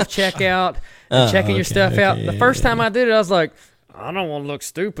to self checkout and checking your stuff out. The first time I did it, I was like, I don't want to look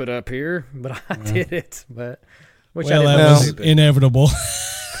stupid up here, but I did it. But I didn't that was stupid. Inevitable.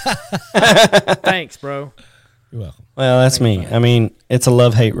 Thanks, bro. You're welcome. Well, that's me. I mean, it's a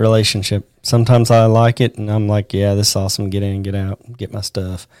love-hate relationship. Sometimes I like it, and I'm like, yeah, this is awesome. Get in, get out, get my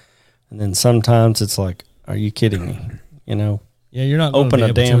stuff. And then sometimes it's like, are you kidding me? You know? Yeah, you're not open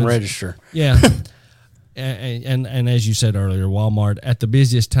a damn register. Yeah. and as you said earlier, Walmart at the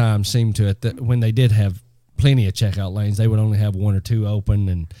busiest time seemed to when they did have plenty of checkout lanes, they would only have one or two open,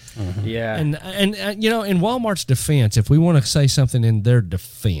 and and you know, in Walmart's defense, if we want to say something in their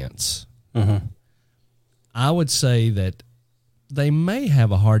defense, I would say that they may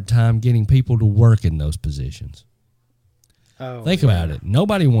have a hard time getting people to work in those positions. Think about it.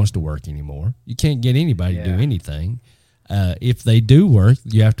 Nobody wants to work anymore. You can't get anybody to do anything. If they do work,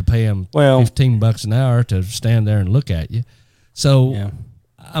 you have to pay them $15 an hour to stand there and look at you. So,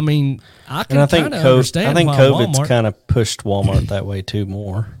 I mean, I can kind of understand. I think why COVID's kind of pushed Walmart that way too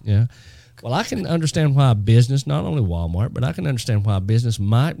more. Yeah. Well, I can understand why a business, not only Walmart, but I can understand why a business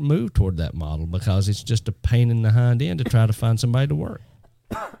might move toward that model because it's just a pain in the hind end to try to find somebody to work.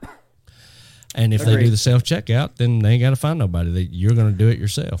 And if they do the self-checkout, then they ain't got to find nobody. You're going to do it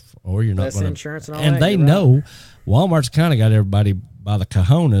yourself, or you're not going to. Insurance and all and that, they know Walmart's kind of got everybody by the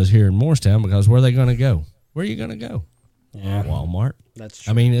cojones here in Morristown because where are they going to go? Where are you going to go? Yeah, Walmart. That's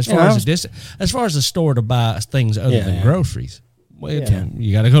true. I mean, as far as the store to buy things other than groceries, you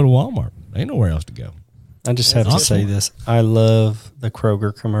got to go to Walmart. Ain't nowhere else to go. I just have to say this. I love the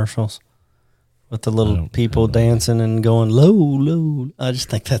Kroger commercials with the little people dancing and going low, low. I just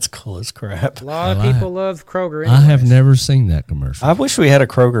think that's cool as crap. A lot of people love Kroger. I have never seen that commercial. I wish we had a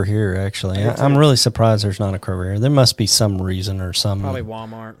Kroger here, actually. I'm really surprised there's not a Kroger here. There must be some reason or some. Probably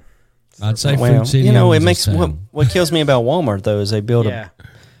Walmart. I'd say Food City. You know, it makes what kills me about Walmart, though, is they build a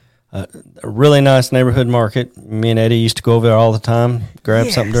really nice neighborhood market. Me and Eddie used to go over there all the time, grab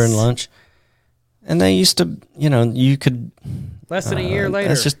something during lunch. And they used to, you know, you could. Less than a year later.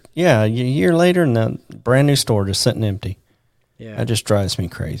 That's just, a year later, and a brand new store just sitting empty. Yeah. That just drives me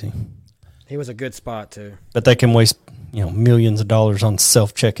crazy. He was a good spot, too. But they can waste, millions of dollars on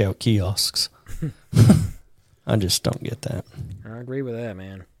self-checkout kiosks. I just don't get that. I agree with that,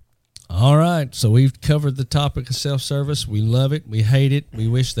 man. All right, so we've covered the topic of self-service. We love it. We hate it. We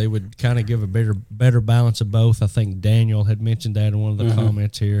wish they would kind of give a better balance of both. I think Daniel had mentioned that in one of the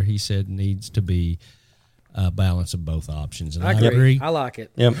comments here. He said needs to be a balance of both options, and I agree. I like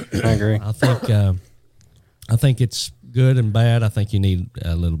it. Yep, I agree. I think it's good and bad. I think you need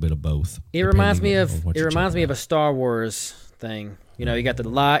a little bit of both. It reminds me of a Star Wars thing. You know, you got the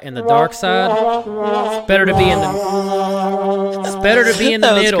light and the dark side. It's better to be in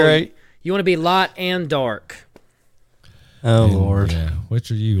the middle. Great. You want to be light and dark. Oh, Lord. Yeah. Which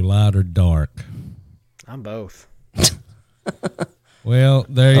are you, light or dark? I'm both. Well,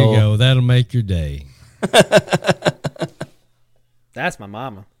 there you go. That'll make your day. That's my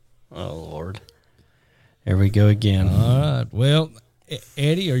mama. Oh, Lord. Here we go again. All right. Well,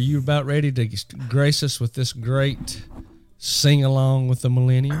 Eddie, are you about ready to grace us with this great sing-along with the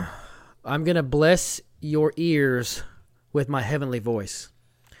millennium? I'm going to bless your ears with my heavenly voice.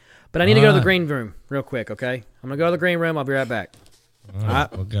 But I need to go to the green room real quick, okay? I'm going to go to the green room. I'll be right back. All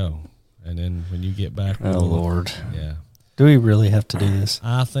right. We'll go. And then when you get back. Oh, Lord. Yeah. Do we really have to do this?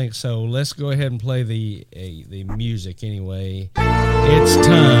 I think so. Let's go ahead and play the music anyway. It's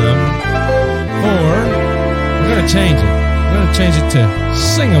time for... We're going to change it. We're going to change it to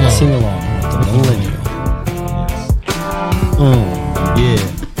sing-along. Sing-along with the millennial. Oh, yeah.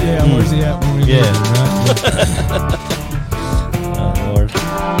 Yeah, where's he at when we Yeah. right? Oh, Lord.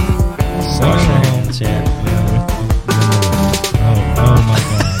 Wash your hands, yeah. Oh, my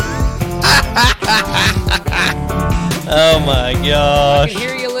God. Oh, my I gosh. can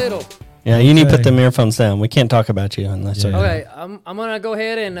hear you a little. Yeah, you need to put them earphones down. We can't talk about you unless... Yeah. Okay, I'm going to go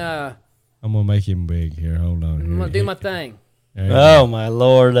ahead and I'm I'm going to make him big here. Hold on. going to do my thing. There you Oh, my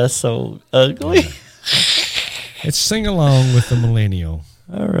Lord. That's so ugly. It's sing along with the millennial.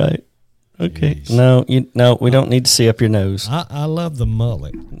 All right. Okay. Jeez. No, we don't need to see up your nose. I love the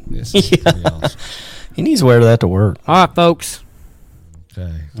mullet. This is Yeah. pretty awesome. He needs to wear that to work. All right, folks.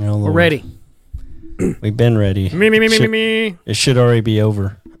 Okay. Oh, We're Lord. ready. We've been ready. Me. It should already be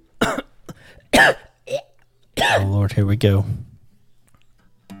over. Oh, Lord. Here we go.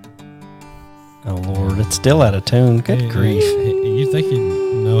 Oh, Lord. It's still out of tune. Good grief. You think you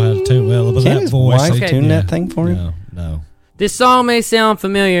know how to tune well, but Can't that his voice. wife Okay. tune that thing for him? No. This song may sound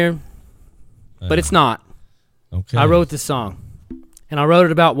familiar, but it's not. Okay. I wrote this song, and I wrote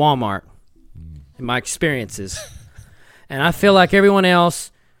it about Walmart and my experiences. And I feel like everyone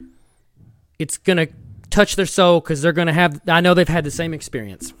else, it's going to touch their soul because they're going to have, I know they've had the same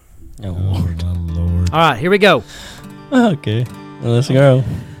experience. Oh, Oh, Lord. my Lord. All right, here we go. Okay. Well, let's go.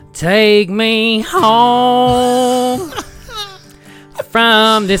 Take me home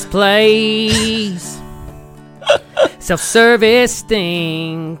from this place. Self-service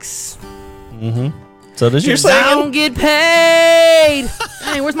stinks. Mm-hmm. So does your 'Cause I singing? don't get paid.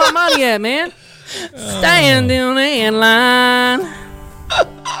 Hey, where's my money at, man? Standing in line.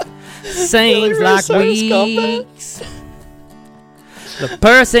 Seems like service company. weeks. The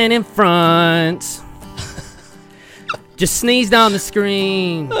person in front just sneezed on the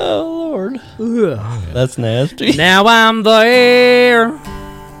screen. Oh, Lord. Ugh. That's nasty. Now I'm there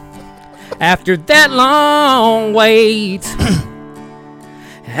after that long wait.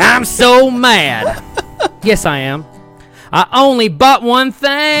 I'm so mad. Yes, I am. I only bought one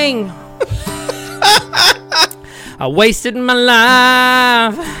thing. I wasted my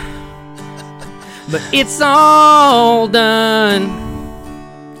life, but it's all done.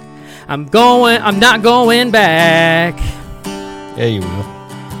 I'm not going back. Yeah, you will.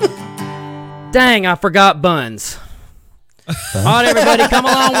 Dang, I forgot buns. All right, everybody, come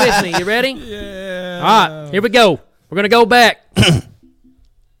along with me. You ready? Yeah. All right, here we go. We're going to go back.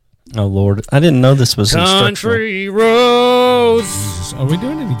 Oh, Lord. I didn't know this was instructional. Country roads, Jesus. Are we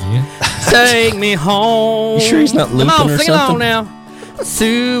doing it again? take me home. You sure he's not looping Come on, or sing something? along now.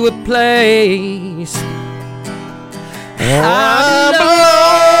 To a place I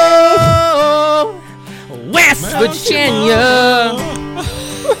belong. West Virginia.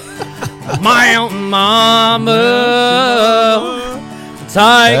 Mountain Mama.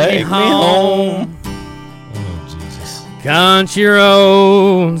 Take me home. Oh, Jesus. Country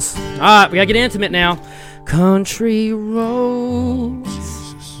roads. All right, we gotta get intimate now. Country roads,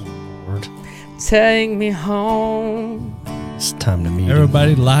 Lord. take me home It's time to meet him.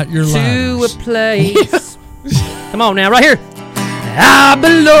 Everybody light your to a lighters. place. Come on now, right here. I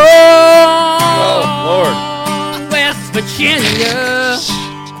belong. Oh, West Virginia.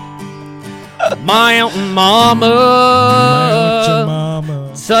 Mountain Mama. Mountain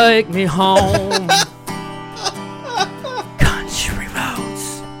Mama. Take me home. Country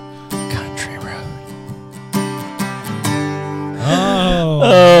roads. Country road. Oh.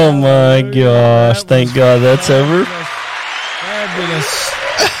 Oh, my gosh. Thank God that's over. Fabulous.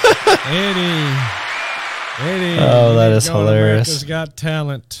 Eddie. Oh, that is you're on hilarious. America's Got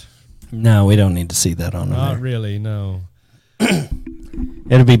Talent. No, we don't need to see that on Not there. really, no.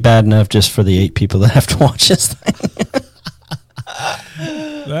 It'll be bad enough just for the 8 people that have to watch this thing.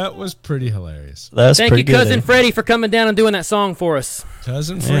 That was pretty hilarious. That's Thank pretty you, good, Cousin Eddie. Freddie, for coming down and doing that song for us.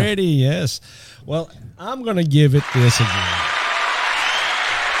 Cousin Freddie, yes. Well, I'm going to give it this again.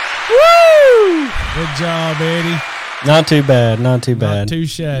 Woo! Good job, Eddie. Not too bad. Not too bad. Not too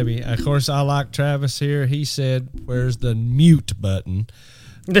shabby. Of course, I like Travis here. He said, where's the mute button?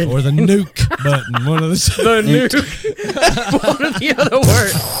 Or the nuke button. One of the nuke. One of the other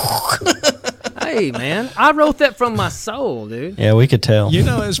words. Hey, man. I wrote that from my soul, dude. Yeah, we could tell. You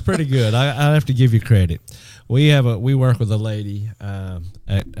know, it's pretty good. I have to give you credit. We work with a lady.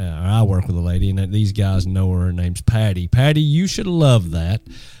 I work with a lady, and these guys know her. Her name's Patty. Patty, you should love that.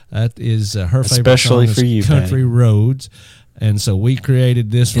 That is her favorite Especially song for is you, Country Patty. Roads. And so we created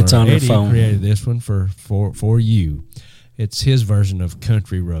this one. It's on her Eddie phone. created this one for you. It's his version of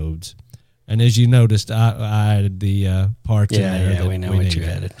Country Roads. And as you noticed, I added the parts in there. Yeah, we know what you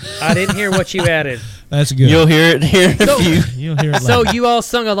added. I didn't hear what you added. That's good. You'll hear it here in a few. You'll hear it So later. you all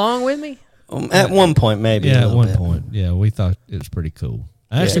sung along with me? At one point, maybe. a Yeah, at little one bit. point. Yeah, we thought it was pretty cool.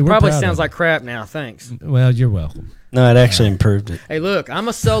 Actually, It we're probably proud sounds of like crap now. Thanks. it. Well, you're welcome. No, it actually improved it. Hey, look, I'm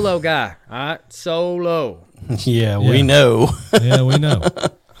a solo guy. All right? Solo. Yeah, Yeah. we know. Yeah, we know.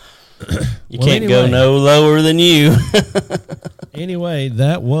 You Well, can't go anyway. no lower than you. Anyway,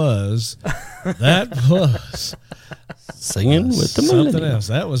 that was Singing with the something melody. else.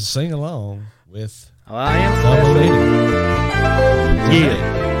 That was Sing Along with Oh, I am Double special. Eddie.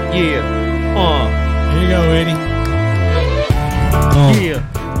 Yeah. Yeah. Here you go, Eddie.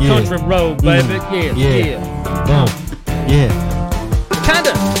 Yeah. Yeah. Country road, baby. Yeah. Yeah. Yeah. Boom. Yeah.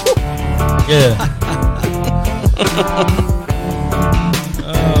 Kinda. Yeah.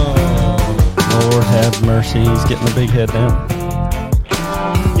 Oh, Lord have mercy. He's getting the big head down.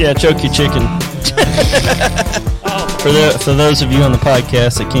 Yeah, choke your chicken. For those of you on the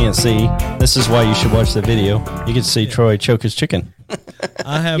podcast that can't see, this is why you should watch the video. You can see Troy choke his chicken.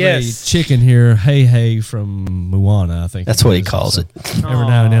 I have Yes. a chicken here, hey from Moana, I think. That's what he is. calls So it. Every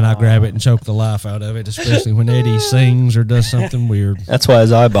now and then I grab it and choke the life out of it, especially when Eddie sings or does something weird. That's why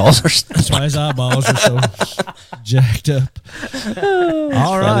his eyeballs are. That's why his eyeballs are so jacked up.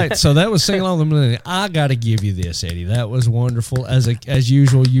 All right, so that was Sing Along the Millennium. I got to give you this, Eddie. That was wonderful. As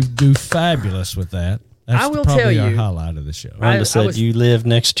usual, you do fabulous with that. That's I will probably tell our you- highlight of the show. Rhonda said was- you live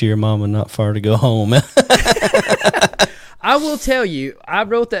next to your mom and not far to go home. I will tell you, I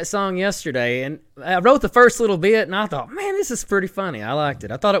wrote that song yesterday, and I wrote the first little bit, and I thought, man, this is pretty funny. I liked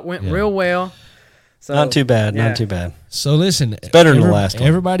it. I thought it went real well. So, Not too bad. yeah. Not too bad. So listen, it's better than the last one.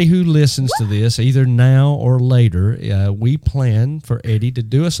 Everybody who listens to this, either now or later, we plan for Eddie to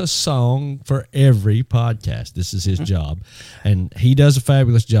do us a song for every podcast. This is his job, and he does a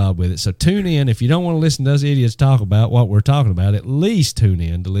fabulous job with it. So tune in. If you don't want to listen to us idiots talk about what we're talking about, at least tune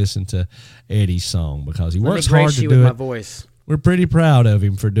in to listen to Eddie's song because he Let me works hard grace to you with do my it. voice. We're pretty proud of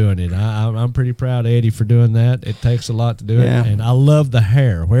him for doing it. I'm pretty proud of Eddie for doing that. It takes a lot to do Yeah. it, and I love the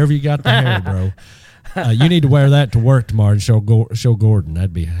hair. Wherever you got the hair, bro. You need to wear that to work tomorrow and show Gordon.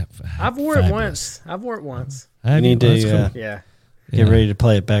 That'd be. I've worn it fabulous. once. I've worn it once. Have You need That's to cool. Yeah. get ready to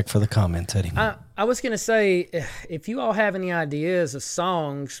play it back for the comments, Eddie. I was going to say, if you all have any ideas of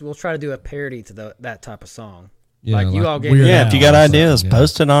songs, we'll try to do a parody to that type of song. Yeah, like you all get, Weird Yeah, if you Al got or something, ideas, yeah.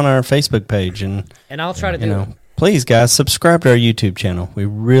 post it on our Facebook page, and and I'll try to you do know, it. please, guys, subscribe to our YouTube channel. We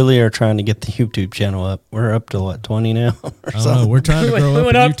really are trying to get the YouTube channel up. We're up to what, 20 now, or I don't know. something? We're trying to We grow up in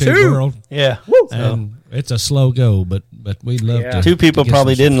went up YouTube too. world, Yeah, and it's a slow go, but we'd love Yeah. to. 2 people get some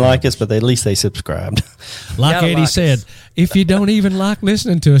probably didn't like us, subscribers. but at least they subscribed. Like gotta Eddie like said, us. if you don't even like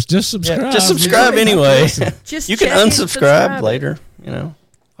listening to us, just subscribe. Just subscribe anyway. Just You can check and unsubscribe subscribe. later. You know.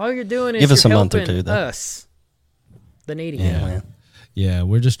 All you're doing is Give us you're a month or helping two, though. us, the needy. Yeah, Yeah. man. Yeah,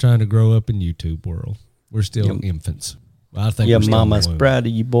 we're just trying to grow up in YouTube world. We're still infants. I think Your we're still in the mama's womb. proud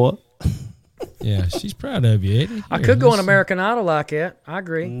of you, boy. Yeah, she's proud of you, Eddie. I Here, could go on listen. American Idol like it. I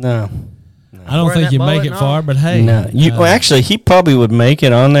agree. No, I don't Wearing think that you make mullet it and far, all. but hey. no. Well, actually, he probably would make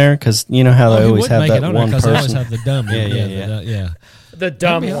it on there because you know how they he always would have make it that on there one 'cause they always person. have the dumb one. Yeah. Yeah. The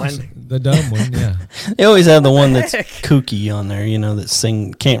dumb That'd be one. awesome. The dumb one, yeah. They always have the one that's heck? kooky on there. You know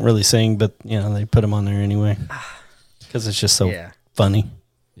that can't really sing, but you know they put him on there anyway because it's just so Yeah. funny.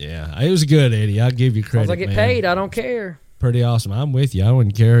 Yeah, it was good, Eddie. I'll give you As credit, long as I get man. paid, I don't care. Pretty awesome. I'm with you. I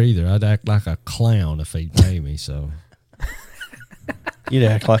wouldn't care either. I'd act like a clown if he'd pay me, so You'd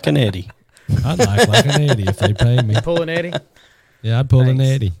act like an Eddie. I'd act like an Eddie if they pay me. Pulling Eddie. Yeah, I'd pull an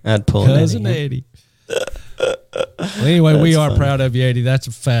Thanks. Eddie. I'd pull an Cousin Eddie. Eddie. Well, anyway, we That's are funny. proud of you, Eddie. That's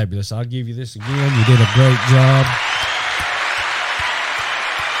fabulous. I'll give you this again. You did a great job.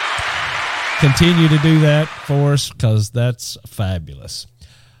 Continue to do that for us because that's fabulous.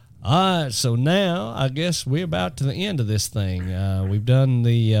 All right, so now I guess we're about to the end of this thing. We've done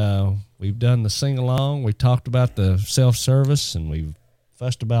the sing along. We talked about the self service, and we've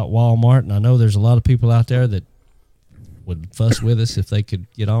fussed about Walmart. And I know there's a lot of people out there that would fuss with us if they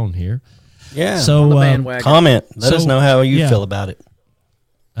could get on here. Yeah. On the So bandwagon. Comment. Let us know how you yeah. feel about it.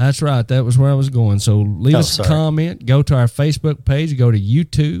 that's right. That was where I was going. So leave us a sorry. comment. Go to our Facebook page. Go to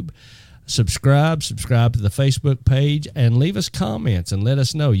YouTube. Subscribe to the Facebook page, and leave us comments and let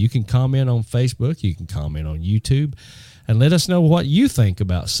us know. You can comment on Facebook. You can comment on YouTube, and let us know what you think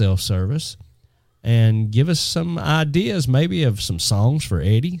about self-service, and give us some ideas maybe of some songs for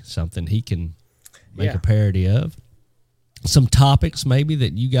Eddie, something he can make a parody of, some topics maybe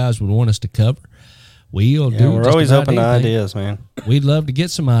that you guys would want us to cover. We'll do. We're just always about open to anything. ideas, man. We'd love to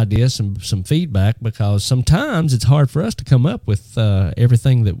get some ideas, some feedback, because sometimes it's hard for us to come up with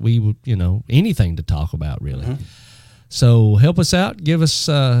everything that we would, anything to talk about, really. Mm-hmm. So help us out. Give us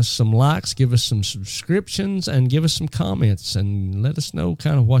some likes, give us some subscriptions, and give us some comments, and let us know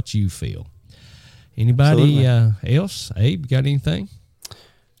kind of what you feel. Anybody else? Abe, got anything?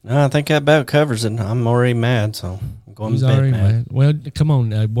 No, I think that about covers it. I'm already mad, so I'm going He's to bed already mad. mad. Well, come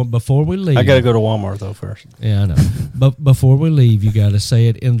on. Before we leave. I got to go to Walmart, though, first. Yeah, I know. But before we leave, you got to say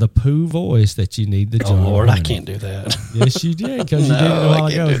it in the poo voice that you need the job. Oh, Lord, I running. can't do that. Yes, you did, because you did it a No, while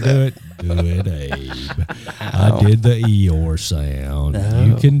I ago. can't Do it, Abe. I did the Eeyore sound. No.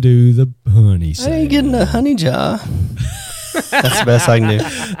 You can do the honey I sound. ain't getting a honey jaw. That's the best I can do.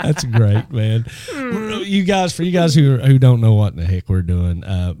 That's great, man. You guys, for you guys who don't know what in the heck we're doing,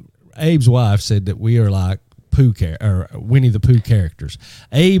 Abe's wife said that we are like Winnie the Pooh characters.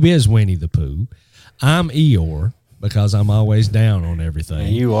 Abe is Winnie the Pooh. I'm Eeyore, because I'm always down on everything.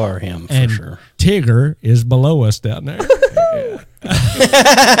 Yeah, you are him, for and sure. Tigger is below us down there.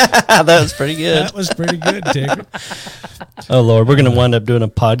 That was pretty good. That was pretty good, Tigger. Oh, Lord, we're going to wind up doing a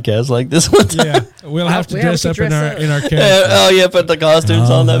podcast like this one time. Yeah, we'll have to We dress have up to in our dress up. in our Yeah, character. oh, yeah, put the costumes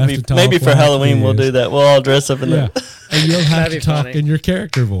I'll on. have That'd to be, talk maybe for like Halloween we'll this. do that. We'll all dress up in Yeah, the... and you'll have That'd to be talk funny. in your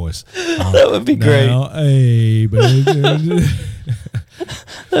character voice. That would be great. Now, Abe,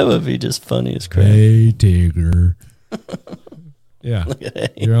 That would be just funny as crap. hey Tigger. Yeah,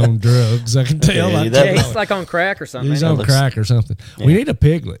 you're on drugs. I can tell. Yeah, I that- Yeah, tell. he's like on crack or something. He's ain't on he? looks- crack or something. We need a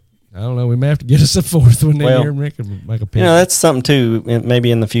piglet. I don't know. We may have to get us a fourth one in Well, here and make a piglet. You know, that's something, too.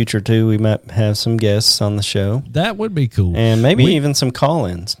 Maybe in the future, too, we might have some guests on the show. that would be cool. And maybe We- even some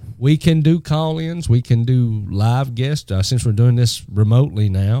call-ins. We can do call-ins. We can do live guests. Since we're doing this remotely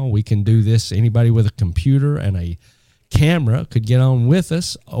now, we can do this. Anybody with a computer and a camera could get on with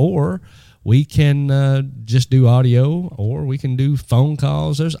us, or we can just do audio, or we can do phone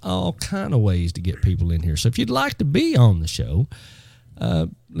calls. There's all kind of ways to get people in here. So if you'd like to be on the show,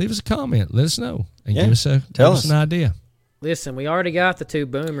 leave us a comment. Let us know and Yeah, give us tell us. an idea. Listen, we already got the two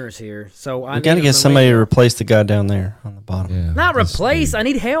boomers here, so I We got to need get a somebody to millennial. replace the guy down there on the bottom. Yeah, Not this replace. dude- I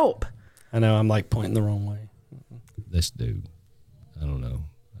need help. I know, I'm like pointing the wrong way. This dude. I don't know.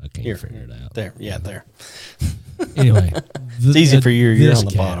 I can't Here. figure it out. There, yeah, there. Anyway, It's easy for you. You're this on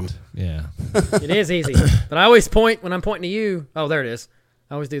the cat. bottom. Yeah. It is easy, but I always point when I'm pointing to you. Oh, there it is.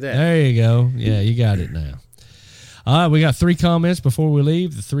 I always do that. There you go. Yeah, you got it now. All right, we got 3 comments before we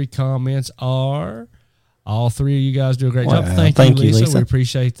leave. The 3 comments are all 3 of you guys do a great job. Wow. Thank you, Lisa. We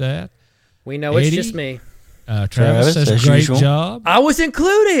appreciate that. We know it's Eddie? just me. Travis Travis, says as great usual. job. I was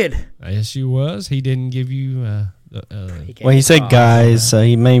included. Yes, you was. He didn't give you He Well, he said Oh, guys, so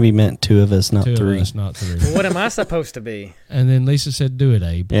he maybe meant 2 of us, not 2 3. of us, not 3. What am I supposed to be? And then Lisa said, "Do it,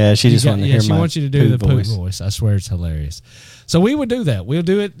 Abe." Yeah, she just You wanted to hear she my wants you to do poo the poop voice. voice. I swear it's hilarious. So we would do that. We'll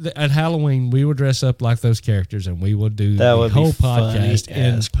do it at Halloween. We will dress up like those characters, and we will do That the would whole be funny podcast in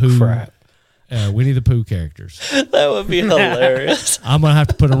as poo, crap. Winnie the Pooh characters. That would be hilarious. I'm gonna have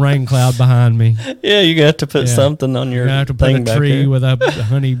to put a rain cloud behind me. Yeah, you got to put Yeah. something on You're your gonna have to put thing a back tree there. with a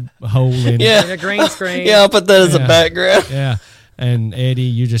honey hole in it. Yeah, A green screen. yeah, I'll put that as a Yeah. background. Yeah. And Eddie,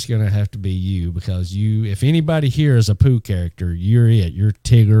 you're just gonna have to be you, because you. If anybody here is a Pooh character, you're it. You're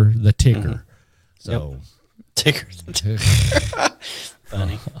Tigger the Ticker. So Tickers.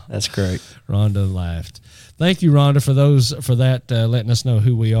 Funny. That's great. Rhonda laughed. Thank you, Rhonda, for that letting us know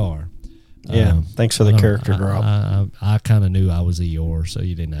who we are. Yeah, thanks for the I don't- character drop. I kind of knew I was Eeyore, so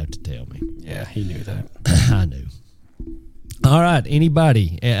you didn't have to tell me. Yeah, he knew that. I knew. All right,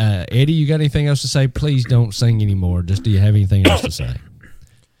 anybody? Eddie, you got anything else to say? Please don't sing anymore. Just do you have anything else to say?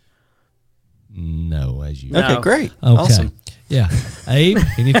 No, as you. No. Okay, great. Okay. Awesome. Yeah. Abe,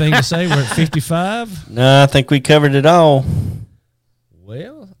 anything to say? We're at 55. No, I think we covered it all.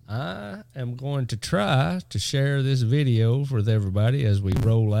 Well, I am going to try to share this video with everybody as we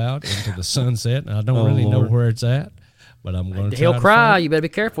roll out into the sunset. And I don't Oh, really know Lord. where it's at, but I'm going to. He'll cry. You better be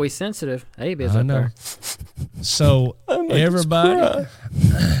careful. He's sensitive. Abe is I up know. there. So everybody,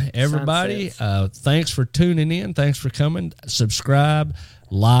 Sunsets. thanks for tuning in. Thanks for coming. Subscribe,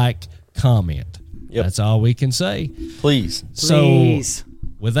 like, comment. Yep. That's all we can say. Please. Please. So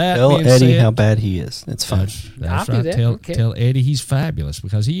with that Tell being Eddie said, how bad he is. It's fine. That's I'll do right. that. Okay. Tell Eddie he's fabulous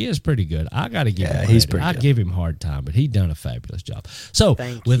because he is pretty good. I got to give him he's credit. pretty I good. give him a hard time, but he done a fabulous job. So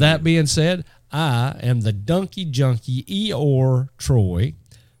Thank with you. that being said, I am the Donkey Junkie Eeyore Troy.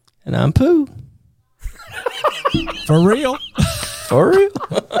 And I'm Pooh. For real. For real?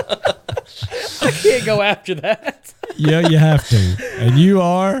 Can't go after that. Yeah, you have to. And you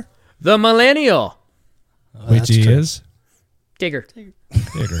are, The Millennial. which that's true. is Tigger.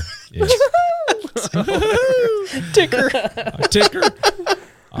 Tigger. Yes. Ticker. Ticker.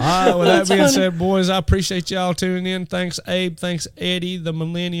 All right, with that being said, boys, I appreciate y'all tuning in. Thanks, Abe. Thanks, Eddie, the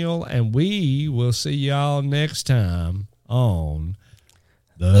Millennial. And we will see y'all next time on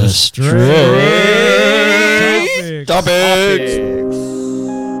The StrayTopix. Topics.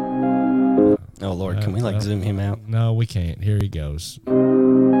 Oh, Lord. Can we, zoom him out? No, we can't. Here he goes.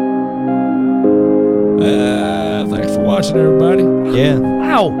 Thanks for watching, everybody. Yeah.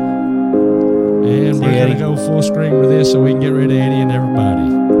 Ow. And we're going Eddie. to go full screen with this so we can get rid of Eddie and everybody.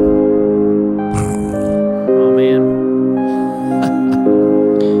 Oh, man.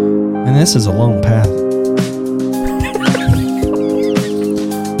 And this is a long path.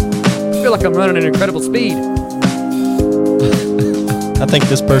 I feel like I'm running at incredible speed. I think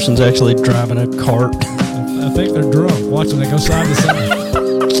this person's actually driving a cart. I think they're drunk. Watch them. They go side to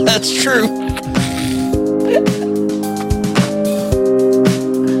side. That's true.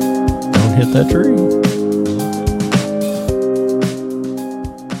 Don't hit that tree.